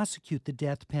wouldn't prosecute the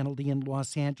death penalty in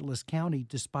Los Angeles County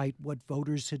despite what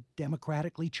voters had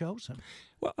democratically chosen?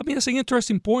 Well, I mean, it's an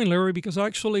interesting point, Larry, because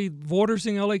actually voters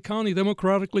in LA County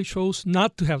democratically chose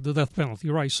not to have the death penalty,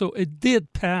 right? So it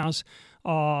did pass.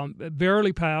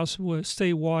 Barely passed with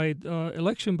statewide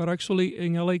election, but actually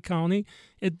in LA County,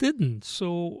 it didn't.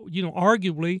 So,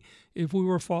 arguably, if we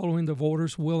were following the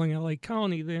voters' will in LA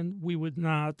County, then we would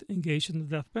not engage in the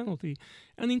death penalty.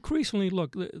 And increasingly,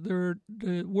 look,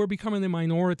 we're becoming a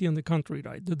minority in the country,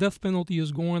 right? The death penalty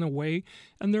is going away,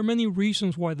 and there are many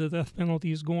reasons why the death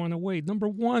penalty is going away. Number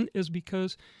one is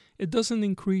because it doesn't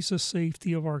increase the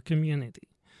safety of our community.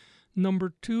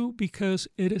 Number two, because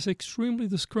it is extremely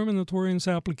discriminatory in its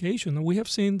application. And we have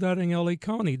seen that in LA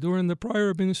County. During the prior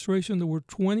administration, there were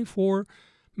 24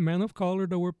 men of color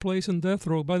that were placed in death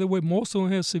row. By the way, most of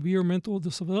them have severe mental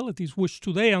disabilities, which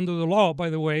today, under the law, by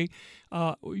the way,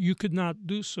 you could not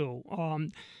do so.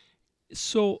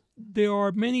 So there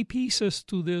are many pieces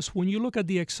to this. When you look at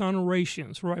the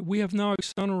exonerations, right, we have now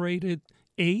exonerated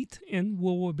 8, and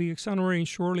we will be exonerating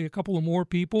shortly a couple of more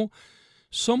people.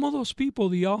 Some of those people,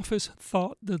 the office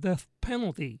thought the death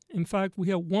penalty. In fact, we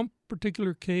have one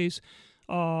particular case,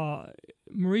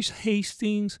 Maurice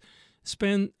Hastings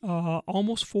spent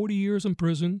almost 40 years in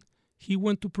prison. He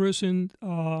went to prison.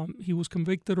 He was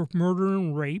convicted of murder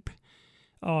and rape.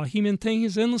 He maintained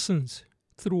his innocence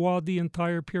throughout the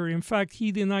entire period. In fact,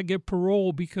 he did not get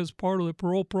parole because part of the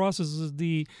parole process is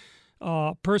the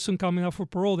person coming out for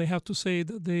parole, they have to say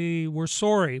that they were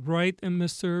sorry, right? And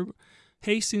Mr.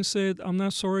 Hastings said, I'm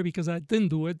not sorry because I didn't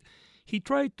do it. He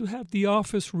tried to have the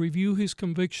office review his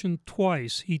conviction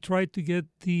twice. He tried to get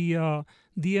the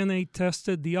DNA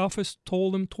tested. The office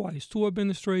told him twice, 2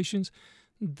 administrations,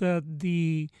 that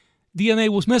the DNA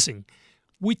was missing.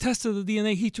 We tested the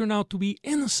DNA. He turned out to be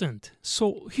innocent.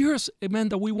 So here's a man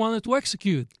that we wanted to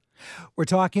execute. We're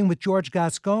talking with George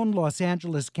Gascón, Los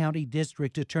Angeles County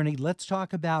District Attorney. Let's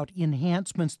talk about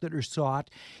enhancements that are sought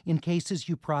in cases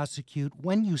you prosecute.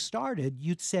 When you started,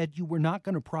 you said you were not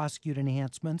going to prosecute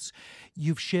enhancements.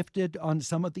 You've shifted on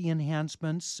some of the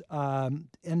enhancements and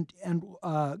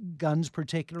guns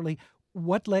particularly.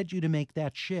 What led you to make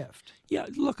that shift? Yeah,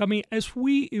 look, I mean, as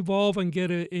we evolve and get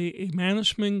a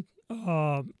management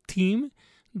team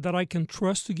that I can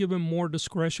trust to give him more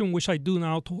discretion, which I do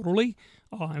now totally.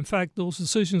 In fact, those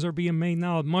decisions are being made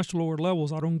now at much lower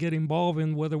levels. I don't get involved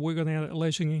in whether we're going to have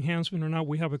alleging enhancement or not.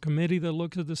 We have a committee that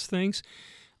looks at these things.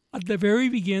 At the very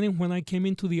beginning, when I came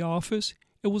into the office,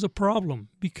 it was a problem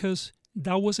because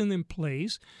that wasn't in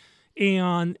place.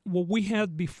 And what we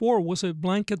had before was a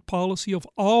blanket policy of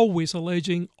always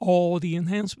alleging all the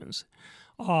enhancements.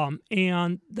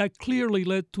 And that clearly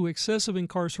led to excessive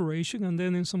incarceration and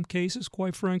then in some cases,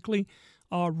 quite frankly,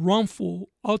 wrongful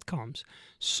outcomes.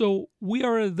 So we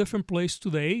are at a different place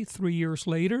today, 3 years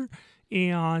later,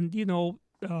 and,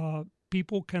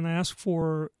 people can ask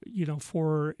for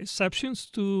exceptions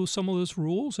to some of those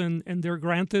rules, and they're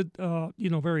granted,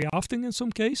 very often in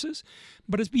some cases,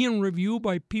 but it's being reviewed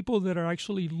by people that are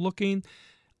actually looking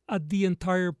at the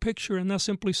entire picture and not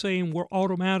simply saying we're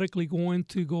automatically going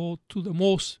to go to the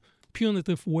most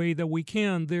punitive way that we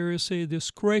can. There is a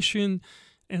discretion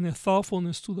and a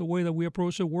thoughtfulness to the way that we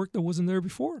approach the work that wasn't there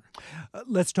before.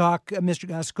 Let's talk, Mr.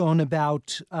 Gascón,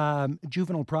 about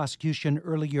juvenile prosecution.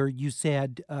 Earlier you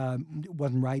said it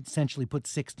wasn't right, essentially put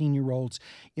 16-year-olds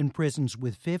in prisons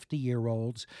with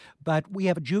 50-year-olds. But we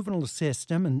have a juvenile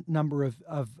system, and a number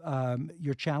of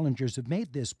your challengers have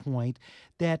made this point,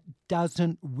 that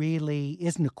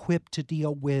isn't equipped to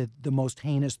deal with the most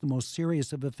heinous, the most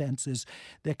serious of offenses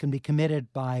that can be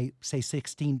committed by, say,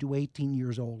 16 to 18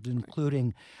 years old,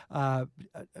 including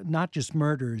not just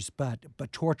murders, but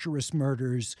torturous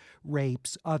murders,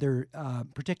 rapes, other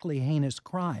particularly heinous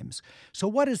crimes. So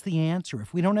what is the answer?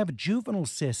 If we don't have a juvenile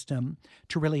system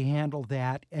to really handle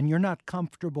that, and you're not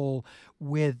comfortable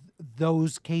with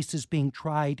those cases being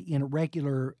tried in a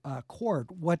regular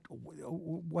court,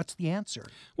 what's the answer?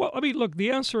 Well, I mean, look, the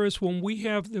answer is when we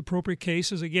have the appropriate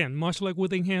cases, again, much like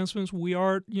with enhancements, we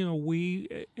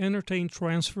entertain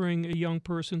transferring a young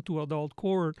person to adult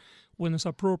court when it's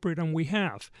appropriate, and we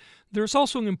have. There's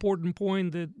also an important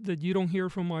point that you don't hear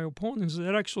from my opponents,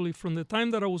 that actually from the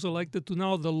time that I was elected to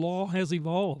now, the law has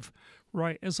evolved,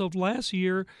 right? As of last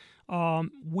year,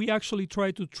 we actually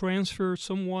tried to transfer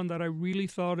someone that I really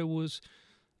thought it was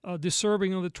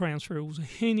deserving of the transfer. It was a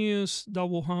heinous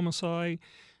double homicide,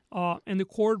 and the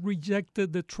court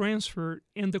rejected the transfer,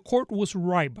 and the court was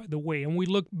right, by the way, and we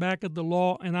looked back at the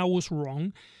law, and I was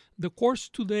wrong. The courts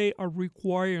today are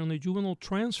required on the juvenile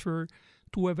transfer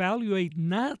to evaluate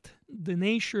not the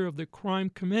nature of the crime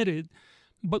committed,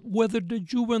 but whether the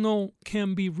juvenile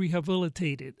can be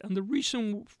rehabilitated. And the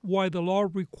reason why the law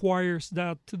requires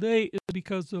that today is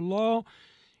because the law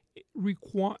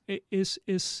is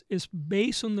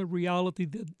based on the reality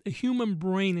that a human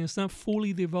brain is not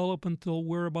fully developed until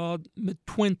we're about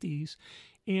mid-20s.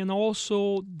 And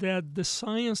also that the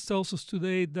science tells us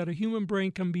today that a human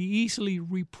brain can be easily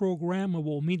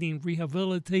reprogrammable, meaning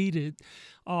rehabilitated,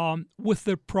 with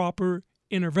the proper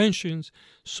interventions.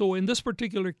 So in this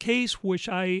particular case, which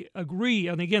I agree,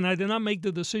 and again, I did not make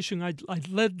the decision, I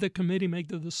let the committee make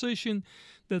the decision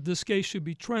that this case should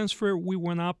be transferred. We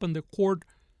went up and the court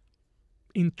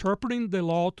interpreting the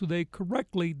law today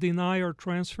correctly, deny our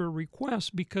transfer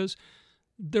request because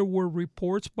there were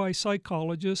reports by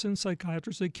psychologists and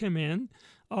psychiatrists that came in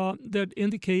that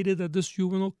indicated that this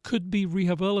juvenile could be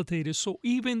rehabilitated. So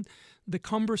even the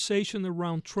conversation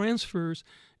around transfers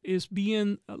is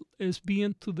being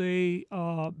today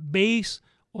based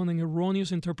on an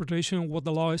erroneous interpretation of what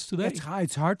the law is today.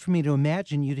 It's hard for me to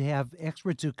imagine you'd have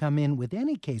experts who come in with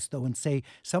any case, though, and say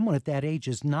someone at that age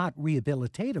is not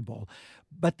rehabilitatable.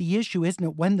 But the issue, isn't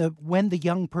it, when the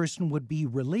young person would be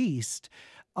released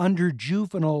under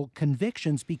juvenile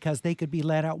convictions because they could be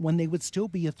let out when they would still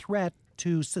be a threat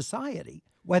to society,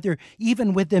 whether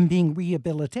even with them being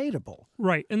rehabilitatable.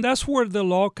 Right, and that's where the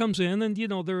law comes in, and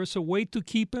there is a way to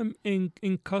keep them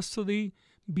in custody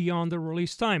beyond the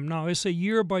release time. Now, it's a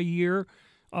year-by-year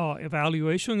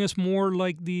evaluation. It's more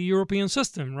like the European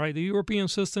system, right? The European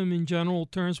system in general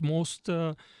terms, most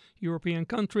European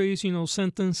countries,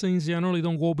 sentencing generally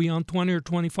don't go beyond 20 or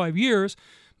 25 years,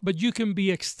 but you can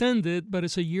be extended, but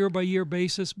it's a year-by-year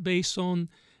basis based on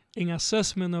an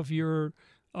assessment of your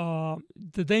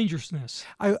the dangerousness.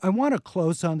 I want to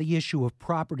close on the issue of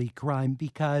property crime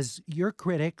because your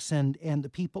critics and the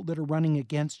people that are running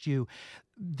against you,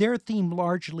 their theme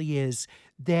largely is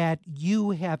that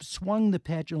you have swung the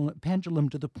pendulum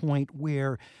to the point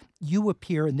where you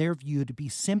appear, in their view, to be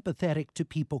sympathetic to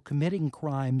people committing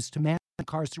crimes, to mass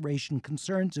incarceration,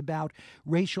 concerns about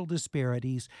racial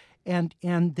disparities, and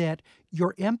that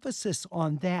your emphasis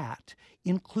on that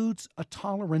includes a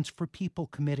tolerance for people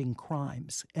committing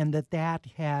crimes, and that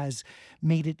has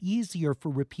made it easier for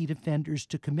repeat offenders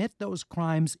to commit those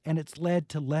crimes, and it's led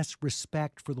to less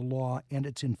respect for the law and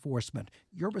its enforcement.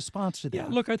 Your response to that? Yeah,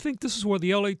 look, I think this is where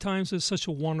the LA Times does such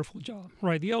a wonderful job,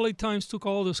 right? The LA Times took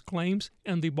all these claims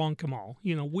and debunked them all.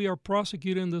 We are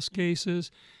prosecuting these cases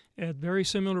at very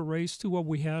similar rates to what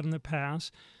we had in the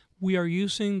past. We are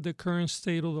using the current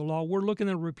state of the law. We're looking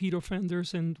at repeat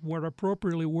offenders, and where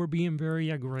appropriately, we're being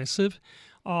very aggressive.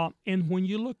 And when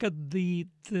you look at the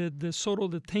sort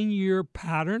of the 10-year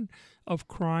pattern of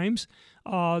crimes,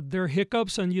 there are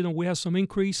hiccups, and we have some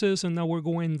increases, and now we're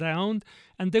going down.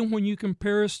 And then when you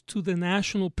compare us to the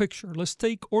national picture, let's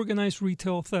take organized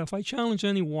retail theft. I challenge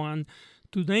anyone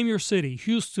to name your city: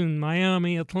 Houston,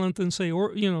 Miami, Atlanta, and say,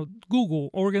 Google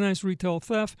organized retail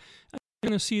theft. You're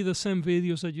going to see the same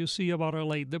videos that you see about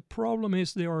LA. The problem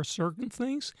is there are certain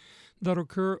things that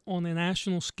occur on a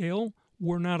national scale.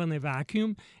 We're not in a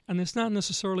vacuum, and it's not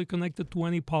necessarily connected to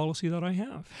any policy that I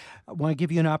have. I want to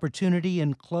give you an opportunity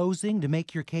in closing to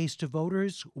make your case to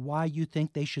voters why you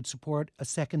think they should support a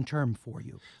second term for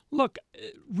you. Look,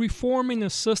 reforming a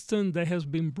system that has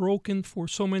been broken for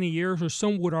so many years, or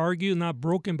some would argue not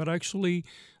broken, but actually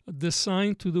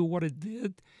designed to do what it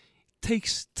did,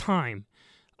 takes time.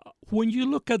 When you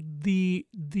look at the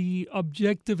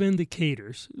objective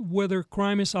indicators, whether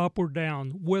crime is up or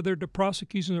down, whether the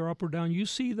prosecutions are up or down, you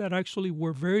see that actually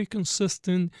we're very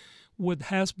consistent with what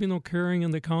has been occurring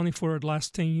in the county for the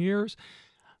last 10 years.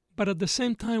 But at the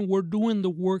same time, we're doing the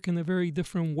work in a very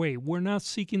different way. We're not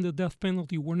seeking the death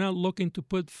penalty. We're not looking to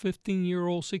put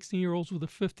 15-year-olds, 16-year-olds with a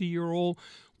 50-year-old.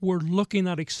 We're looking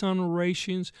at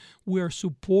exonerations. We are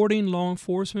supporting law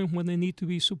enforcement when they need to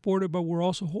be supported, but we're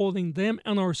also holding them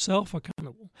and ourselves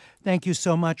accountable. Thank you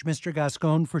so much, Mr.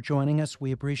 Gascón, for joining us.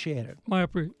 We appreciate it.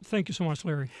 Thank you so much,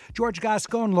 Larry. George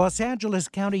Gascón, Los Angeles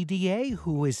County DA,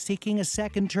 who is seeking a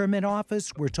second term in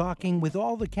office. We're talking with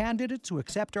all the candidates who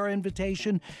accept our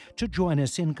invitation to join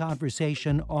us in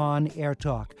conversation on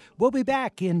AirTalk. We'll be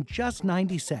back in just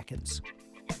 90 seconds.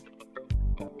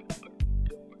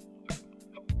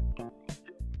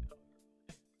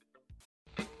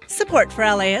 Support for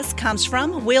LAist comes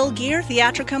from Will Gear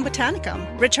Theatricum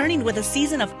Botanicum, returning with a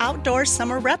season of outdoor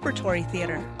summer repertory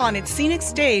theater on its scenic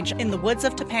stage in the woods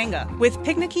of Topanga, with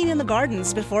picnicking in the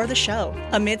gardens before the show.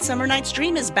 A Midsummer Night's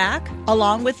Dream is back,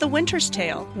 along with The Winter's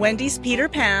Tale, Wendy's Peter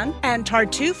Pan, and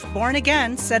Tartuffe Born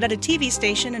Again, set at a TV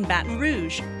station in Baton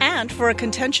Rouge. And for a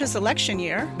contentious election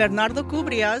year, Bernardo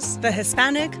Cubria's The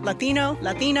Hispanic, Latino,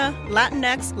 Latina,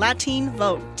 Latinx, Latin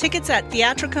Vote. Tickets at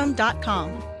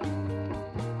theatricum.com.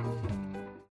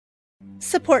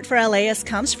 Support for LAist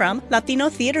comes from Latino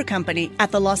Theater Company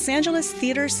at the Los Angeles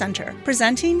Theater Center,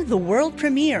 presenting the world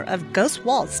premiere of Ghost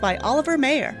Waltz by Oliver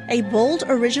Mayer, a bold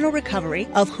original recovery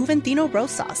of Juventino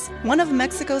Rosas, one of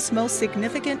Mexico's most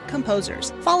significant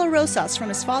composers. Follow Rosas from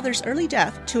his father's early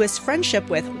death to his friendship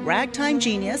with ragtime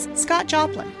genius Scott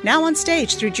Joplin, now on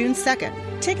stage through June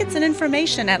 2nd. Tickets and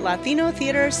information at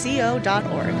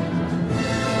latinotheaterco.org.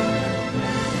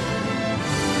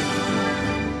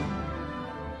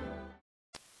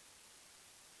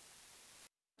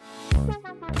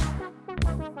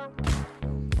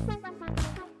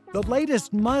 The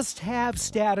latest must-have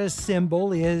status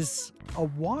symbol is a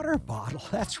water bottle.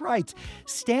 That's right.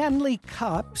 Stanley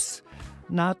Cups,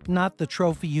 not the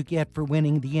trophy you get for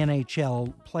winning the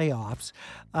NHL playoffs,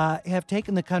 have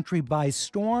taken the country by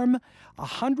storm. A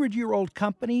 100-year-old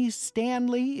company,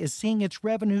 Stanley, is seeing its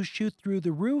revenue shoot through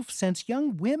the roof since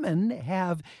young women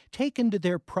have taken to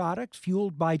their product,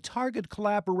 fueled by Target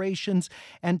collaborations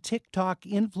and TikTok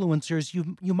influencers.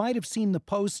 You might have seen the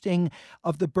posting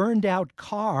of the burned-out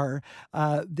car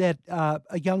that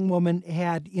a young woman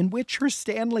had, in which her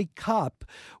Stanley Cup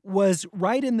was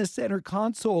right in the center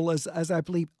console, as I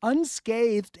believe,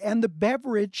 unscathed, and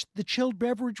the chilled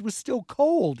beverage was still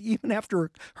cold, even after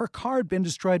her car had been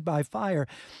destroyed by fire.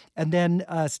 And then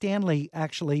Stanley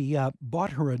actually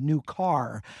bought her a new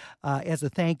car as a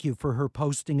thank you for her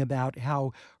posting about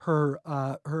how her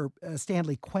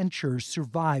Stanley Quencher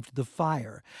survived the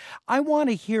fire. I want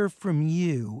to hear from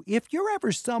you. If you're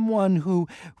ever someone who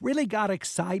really got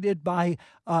excited by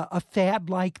a fad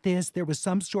like this, there was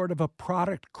some sort of a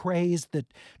product craze that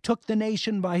took the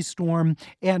nation by storm,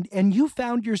 and you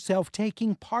found yourself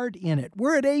taking part in it.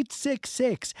 We're at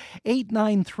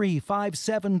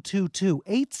 866-893-5722.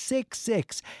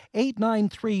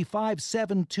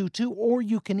 866-893-5722, or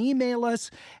you can email us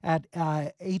at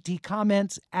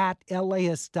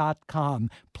atcomments@laist.com.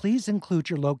 Please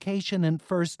include your location and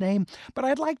first name, but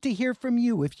I'd like to hear from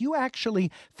you. If you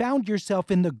actually found yourself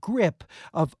in the grip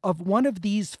of one of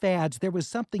these fads, there was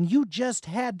something you just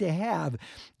had to have,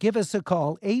 give us a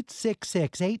call,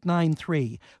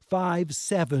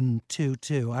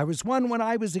 866-893-5722. I was one when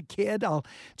I was a kid. I'll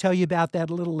tell you about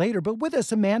that a little later. But with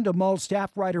us, Amanda Mull,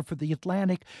 staff writer for The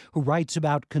Atlantic, who writes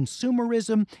about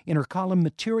consumerism in her column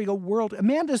Material World.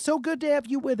 Amanda, so good to have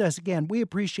you with us again. We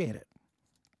appreciate it.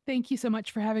 Thank you so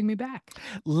much for having me back.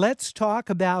 Let's talk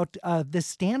about the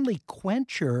Stanley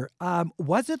Quencher.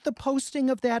 Was it the posting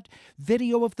of that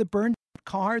video of the burned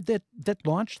car that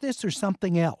launched this, or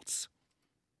something else?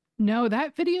 No,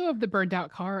 that video of the burned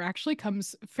out car actually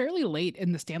comes fairly late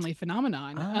in the Stanley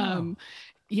phenomenon. Oh.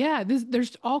 Yeah,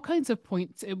 there's all kinds of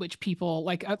points at which people,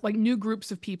 like new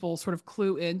groups of people, sort of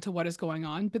clue into what is going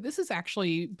on. But this has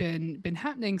actually been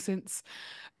happening since,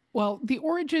 well, the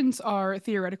origins are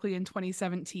theoretically in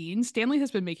 2017. Stanley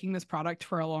has been making this product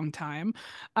for a long time,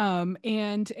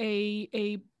 and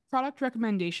a product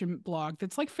recommendation blog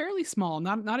that's like fairly small,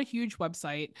 not a huge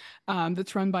website,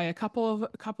 that's run by a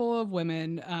couple of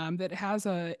women, that has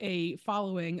a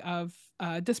following of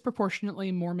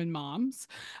disproportionately Mormon moms,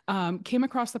 came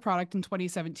across the product in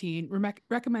 2017,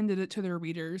 recommended it to their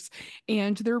readers,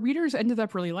 and their readers ended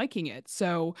up really liking it.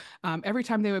 So every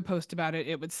time they would post about it,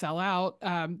 it would sell out.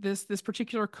 This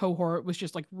particular cohort was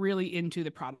just like really into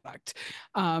the product.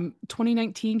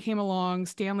 2019 came along.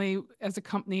 Stanley as a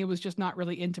company was just not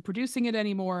really into producing it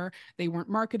anymore. They weren't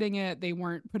marketing it. They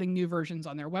weren't putting new versions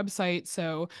on their website.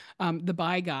 So the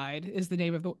Buy Guide is the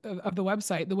name of the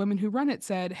website. The women who run it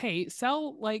said, hey, sell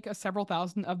like several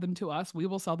thousand of them to us. We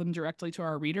will sell them directly to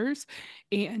our readers.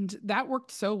 And that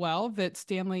worked so well that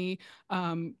Stanley,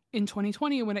 in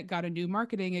 2020, when it got a new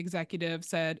marketing executive,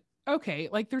 said, okay,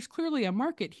 like there's clearly a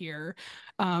market here.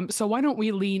 So why don't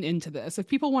we lean into this? If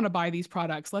people want to buy these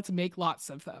products, let's make lots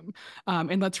of them.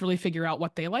 And let's really figure out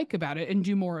what they like about it and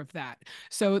do more of that.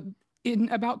 So in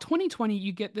about 2020,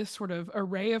 you get this sort of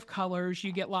array of colors.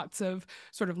 You get lots of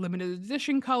sort of limited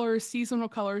edition colors, seasonal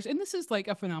colors. And this is like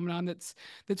a phenomenon that's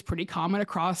pretty common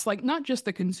across like not just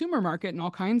the consumer market and all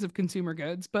kinds of consumer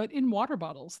goods, but in water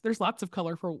bottles. There's lots of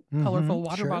colorful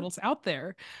water bottles out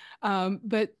there.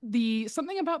 But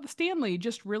something about the Stanley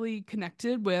just really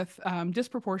connected with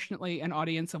disproportionately an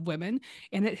audience of women.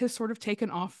 And it has sort of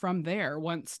taken off from there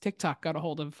once TikTok got a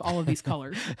hold of all of these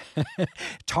colors.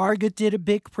 Target did a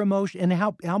big promotion. And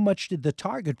how much did the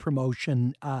Target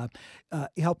promotion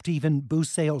help to even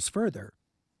boost sales further?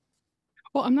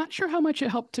 Well, I'm not sure how much it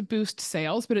helped to boost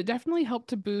sales, but it definitely helped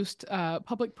to boost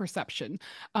public perception.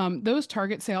 Those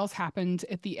Target sales happened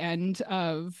at the end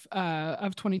of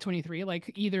 2023,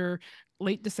 like either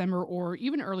late December or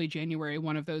even early January.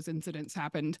 One of those incidents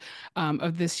happened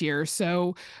of this year.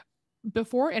 So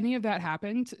before any of that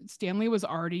happened, Stanley was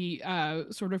already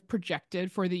sort of projected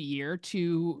for the year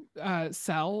to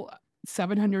sell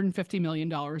 $750 million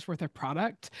worth of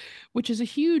product, which is a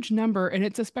huge number. And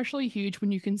it's especially huge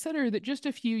when you consider that just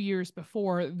a few years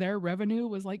before, their revenue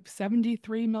was like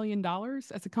 $73 million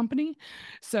as a company.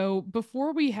 So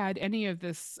before we had any of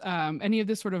this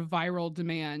sort of viral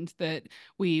demand that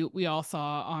we all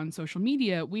saw on social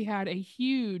media, we had a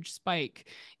huge spike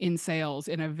in sales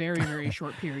in a very, very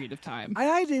short period of time.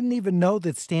 I didn't even know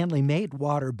that Stanley made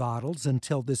water bottles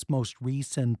until this most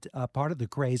recent part of the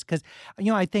craze, because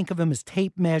I think of him them as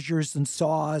tape measures and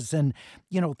saws and,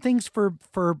 things for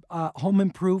home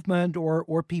improvement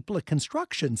or people at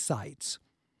construction sites.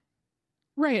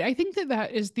 Right. I think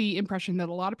that is the impression that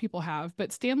a lot of people have,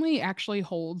 but Stanley actually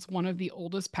holds one of the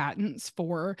oldest patents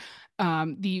for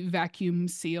the vacuum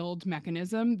sealed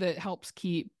mechanism that helps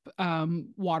keep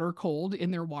water cold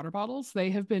in their water bottles. They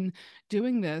have been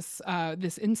doing this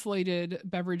insulated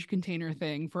beverage container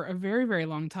thing for a very, very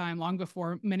long time, long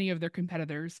before many of their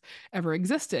competitors ever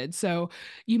existed. So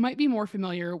you might be more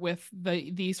familiar with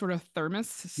the sort of thermos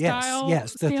style.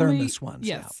 Yes, the Stanley. thermos ones.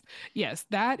 Yes,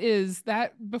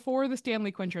 that before the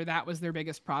Stanley Quencher, that was their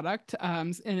biggest product.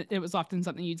 And it was often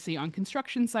something you'd see on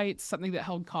construction sites, something that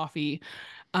held coffee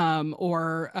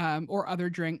or other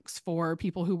drinks for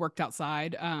people who worked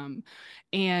outside.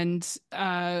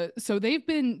 So they've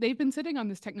been sitting on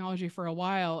this technology for a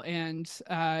while, and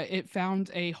it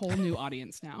found a whole new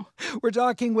audience now. We're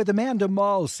talking with Amanda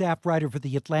Mull, staff writer for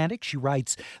The Atlantic. She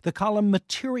writes the column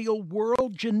Material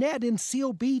World. Jeanette in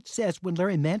Seal Beach says, when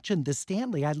Larry mentioned the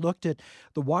Stanley, I looked at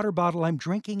the water bottle I'm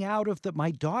drinking out of that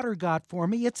my daughter got for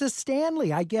me. It's a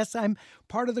Stanley. I guess I'm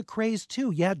part of the craze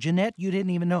too. Yeah, Jeanette, you didn't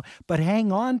even know. But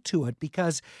hang on to it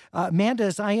because, Amanda,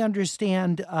 as I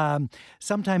understand,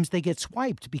 sometimes they get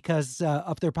swiped because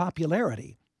of their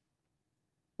popularity.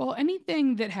 Well,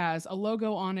 anything that has a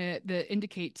logo on it that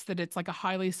indicates that it's like a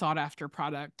highly sought after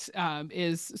product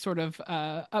is sort of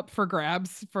up for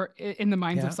grabs in the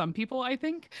minds of some people, I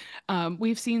think.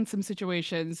 We've seen some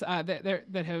situations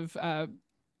that have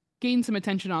gained some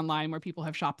attention online where people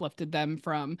have shoplifted them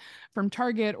from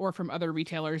Target or from other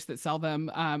retailers that sell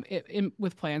them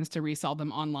with plans to resell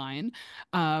them online.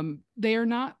 They are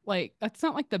not that's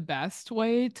not like the best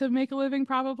way to make a living,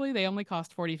 probably. They only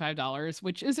cost $45,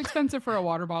 which is expensive for a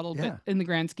water bottle, but in the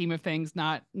grand scheme of things,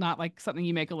 not like something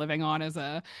you make a living on as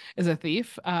a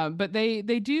thief. But they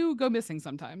do go missing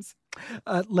sometimes.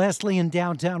 Leslie in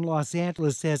downtown Los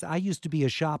Angeles says, I used to be a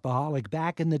shopaholic.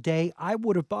 Back in the day, I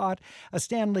would have bought a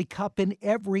Stanley Cup in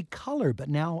every color, but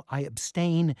now I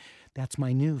abstain. That's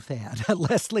my new fad.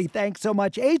 Leslie, thanks so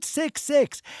much.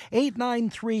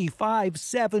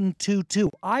 866-893-5722.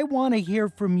 I want to hear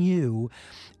from you.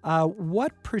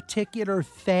 What particular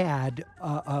fad,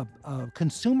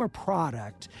 consumer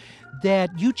product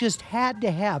that you just had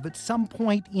to have at some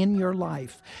point in your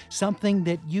life, something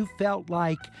that you felt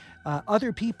like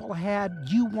other people had,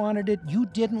 you wanted it, you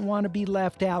didn't want to be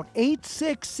left out.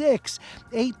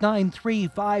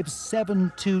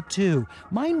 866-893-5722.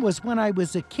 Mine was when I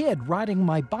was a kid riding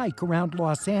my bike around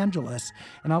Los Angeles,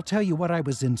 and I'll tell you what I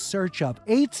was in search of.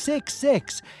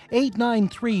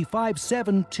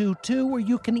 866-893-5722, or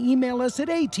you can email us at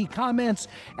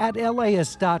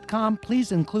atcomments@laist.com.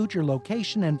 Please include your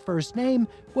location and first name.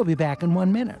 We'll be back in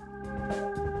 1 minute.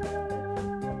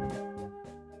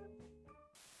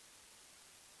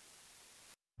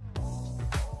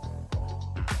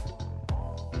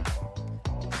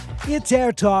 It's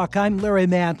AirTalk. I'm Larry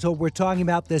Mantle. We're talking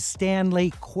about the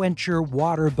Stanley Quencher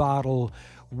water bottle,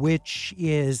 which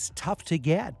is tough to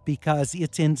get because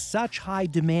it's in such high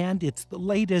demand. It's the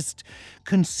latest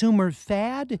consumer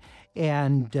fad,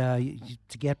 and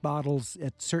to get bottles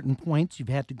at certain points, you've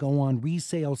had to go on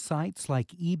resale sites like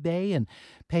eBay and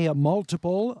pay a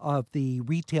multiple of the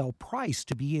retail price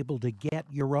to be able to get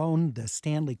your own. The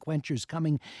Stanley Quenchers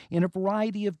coming in a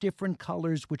variety of different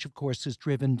colors, which of course has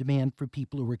driven demand for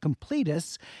people who are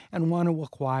completists and want to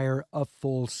acquire a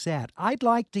full set. I'd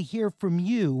like to hear from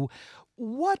you.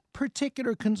 What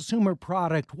particular consumer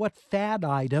product, what fad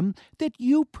item that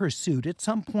you pursued at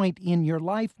some point in your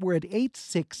life? We're at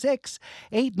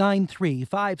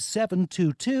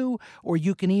 866-893-5722, or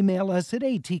you can email us at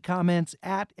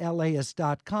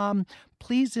atcomments@laist.com.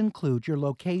 Please include your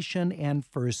location and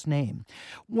first name.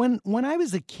 When I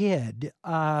was a kid,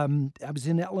 I was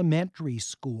in elementary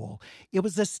school, it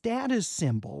was a status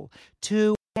symbol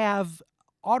to have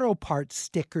auto parts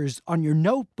stickers on your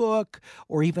notebook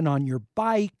or even on your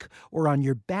bike or on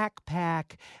your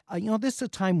backpack. This is a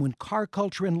time when car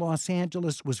culture in Los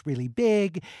Angeles was really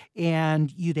big,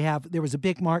 and there was a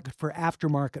big market for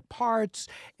aftermarket parts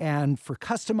and for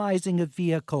customizing of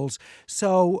vehicles.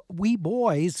 So we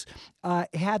boys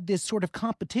had this sort of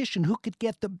competition who could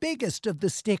get the biggest of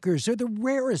the stickers or the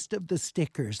rarest of the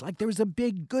stickers. Like there was a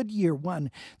big Goodyear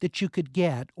one that you could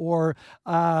get, or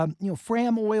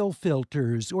Fram oil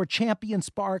filters, or Champion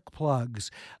spark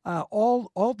plugs,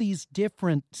 all these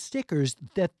different stickers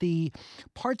that the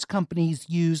parts companies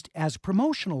used as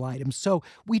promotional items. So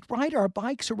we'd ride our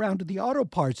bikes around to the auto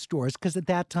parts stores, because at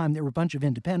that time there were a bunch of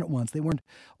independent ones. They weren't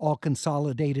all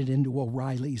consolidated into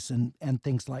O'Reilly's and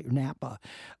things like Napa.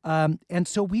 And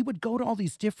so we would go to all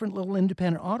these different little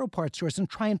independent auto parts stores and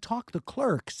try and talk the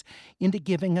clerks into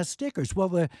giving us stickers. Well,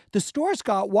 the stores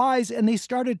got wise and they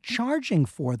started charging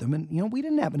for them. And, we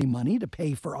didn't have any money to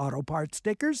pay for auto parts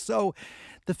stickers. So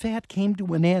the fad came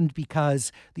to an end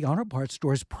because the auto parts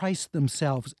stores priced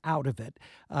themselves out of it.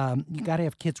 You got to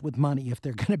have kids with money if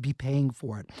they're going to be paying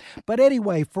for it. But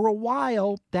anyway, for a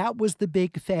while, that was the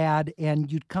big fad,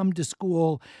 and you'd come to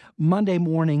school Monday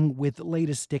morning with the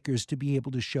latest stickers to be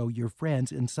able to show your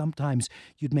friends, and sometimes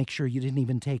you'd make sure you didn't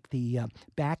even take the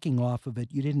backing off of it.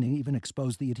 You didn't even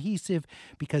expose the adhesive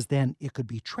because then it could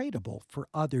be tradable for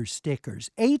other stickers.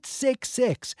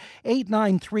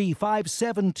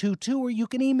 866-893-5722, or you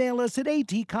can email us at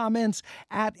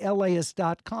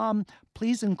atcomments@laist.com.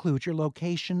 Please include your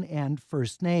location and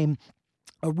first name.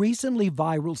 A recently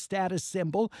viral status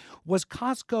symbol was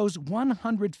Costco's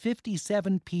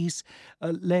 157-piece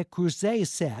Le Creuset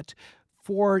set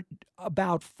for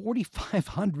about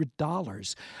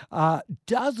 $4,500.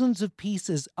 Dozens of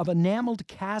pieces of enameled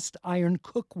cast iron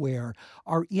cookware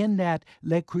are in that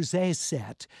Le Creuset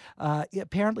set.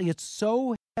 Apparently, it's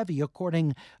so heavy,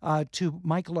 according to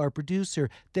Michael, our producer,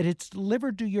 that it's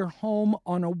delivered to your home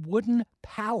on a wooden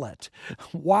pallet.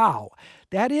 Wow,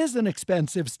 that is an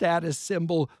expensive status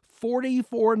symbol.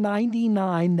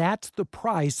 $44.99. That's the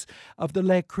price of the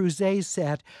Le Creuset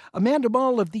set. Amanda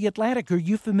Mull of The Atlantic, are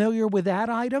you familiar with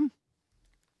that item?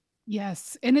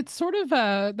 Yes, and it's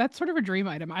that's sort of a dream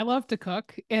item. I love to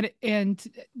cook, and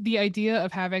the idea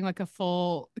of having like a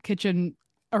full kitchen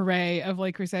array of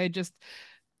Le Creuset just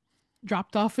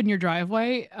dropped off in your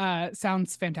driveway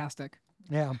sounds fantastic.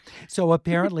 Yeah. So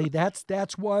apparently that's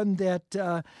one that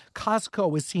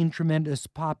Costco has seen tremendous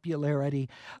popularity.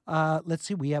 Let's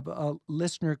see. We have a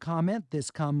listener comment. This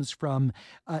comes from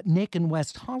Nick in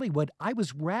West Hollywood. I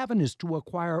was ravenous to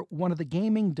acquire one of the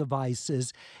gaming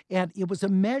devices, and it was a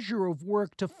measure of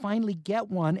work to finally get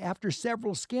one after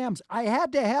several scams. I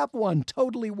had to have one.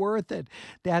 Totally worth it.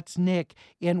 That's Nick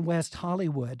in West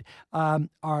Hollywood.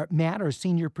 Our Matt, our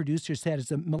senior producer, said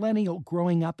as a millennial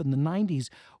growing up in the 90s,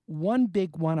 one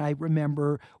big one I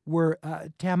remember were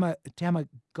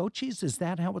Tamagotchis. Is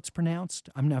that how it's pronounced?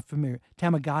 I'm not familiar.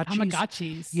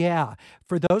 Tamagotchis. Yeah.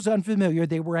 For those unfamiliar,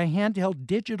 they were a handheld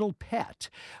digital pet.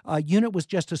 Unit was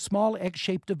just a small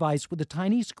egg-shaped device with a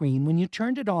tiny screen. When you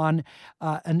turned it on,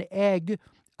 an egg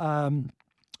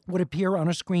would appear on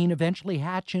a screen, eventually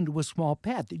hatch into a small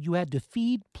pet that you had to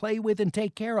feed, play with, and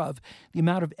take care of. The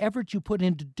amount of effort you put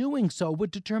into doing so would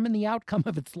determine the outcome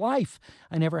of its life.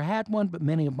 I never had one, but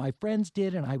many of my friends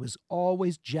did, and I was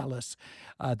always jealous.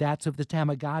 That's of the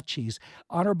Tamagotchis.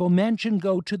 Honorable mention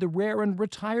go to the rare and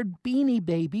retired Beanie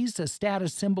Babies, a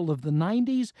status symbol of the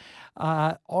 90s.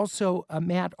 Also,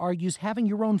 Matt argues having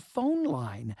your own phone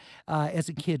line as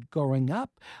a kid growing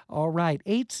up. All right,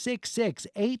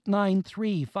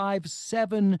 866-893-5722.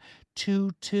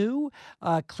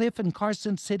 Cliff in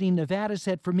Carson City, Nevada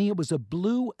said, for me, it was a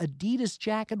blue Adidas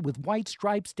jacket with white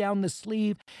stripes down the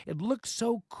sleeve. It looked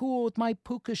so cool with my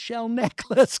puka shell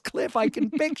necklace. Cliff, I can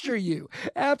picture you.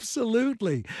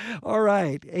 Absolutely. All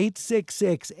right.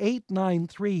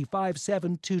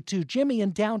 866-893-5722. Jimmy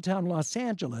in downtown Los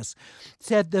Angeles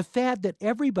said the fad that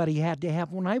everybody had to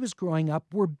have when I was growing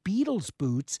up were Beatles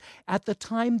boots. At the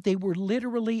time, they were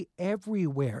literally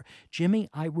everywhere. Jimmy,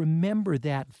 I remember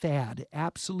that fad.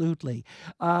 Absolutely.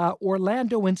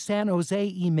 Orlando in San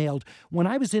Jose emailed, when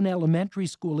I was in elementary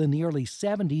school in the early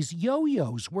 70s,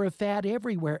 yo-yos were a fad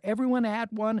everywhere. Everyone had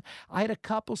one. I had a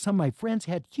couple. Some of my friends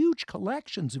had huge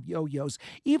collections of yo-yos.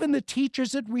 Even the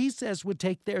teachers at recess would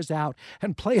take theirs out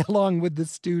and play along with the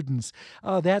students.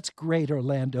 Oh, that's great,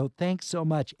 Orlando. Thanks so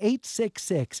much.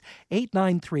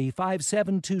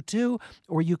 866-893-5722,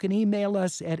 or you can email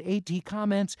us at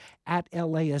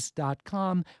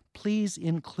atcomments@laist.com. Please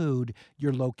include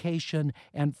your location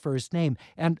and first name.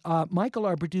 And Michael,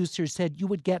 our producer, said you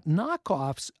would get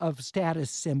knockoffs of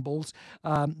status symbols,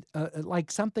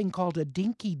 like something called a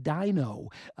Dinky Dino,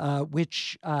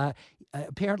 which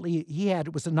apparently he had.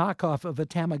 It was a knockoff of a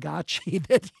Tamagotchi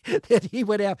that he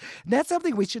would have. And that's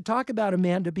something we should talk about,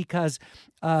 Amanda, because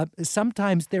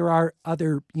sometimes there are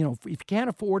other, if you can't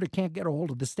afford or can't get a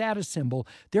hold of the status symbol,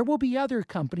 there will be other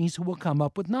companies who will come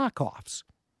up with knockoffs.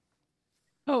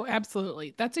 Oh,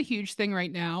 absolutely. That's a huge thing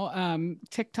right now.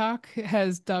 TikTok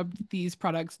has dubbed these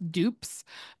products dupes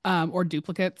or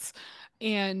duplicates.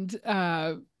 And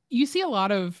you see a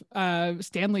lot of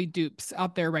Stanley dupes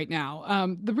out there right now.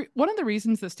 One of the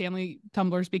reasons that Stanley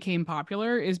tumblers became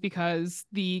popular is because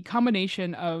the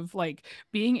combination of like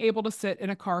being able to sit in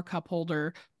a car cup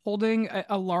holder, holding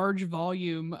a large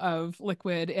volume of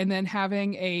liquid, and then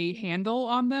having a handle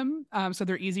on them, so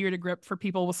they're easier to grip for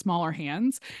people with smaller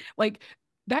hands. Like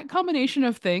that combination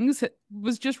of things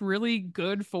was just really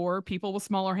good for people with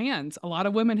smaller hands. A lot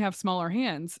of women have smaller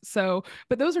hands. So,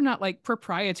 but those are not like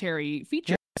proprietary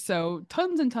features. So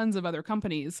tons and tons of other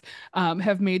companies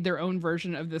have made their own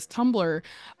version of this tumbler,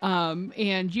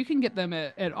 and you can get them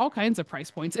at all kinds of price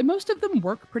points, and most of them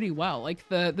work pretty well. Like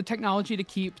the technology to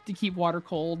keep water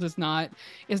cold is not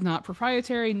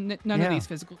proprietary. None of these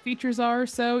physical features are.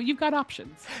 So you've got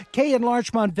options. Kay in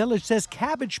Larchmont Village says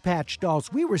Cabbage Patch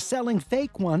dolls. We were selling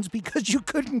fake ones because you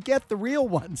couldn't get the real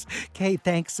ones. Kay,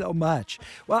 thanks so much.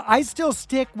 Well, I still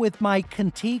stick with my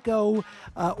Contigo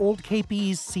old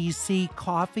KPCC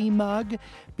coffee mug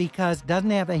because it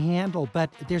doesn't have a handle, but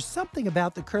there's something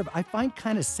about the curve I find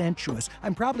kind of sensuous.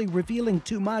 I'm probably revealing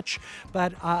too much,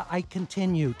 but I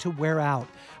continue to wear out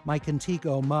my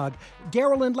Contigo mug.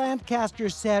 Daryl in Lancaster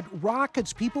said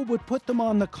rockets, people would put them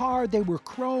on the car. They were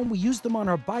chrome. We used them on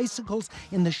our bicycles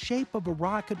in the shape of a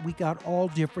rocket. We got all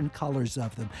different colors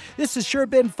of them. This has sure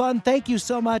been fun. Thank you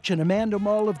so much. And Amanda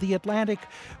Mull of The Atlantic,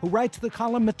 who writes the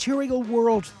column Material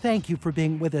World, thank you for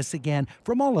being with us again.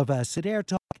 From all of us at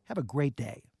AirTalk, have a great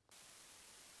day.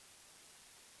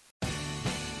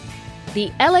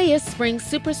 The LAist Spring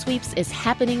Super Sweeps is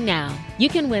happening now. You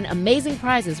can win amazing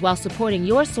prizes while supporting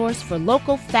your source for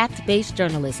local fact-based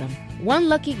journalism. One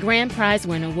lucky grand prize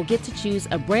winner will get to choose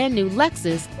a brand new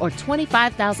Lexus or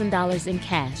 $25,000 in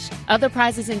cash. Other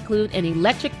prizes include an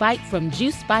electric bike from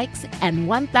Juice Bikes and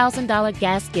 $1,000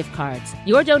 gas gift cards.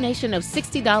 Your donation of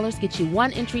 $60 gets you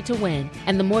one entry to win,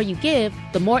 and the more you give,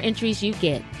 the more entries you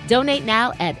get. Donate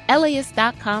now at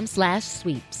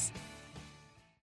LAist.com/sweeps.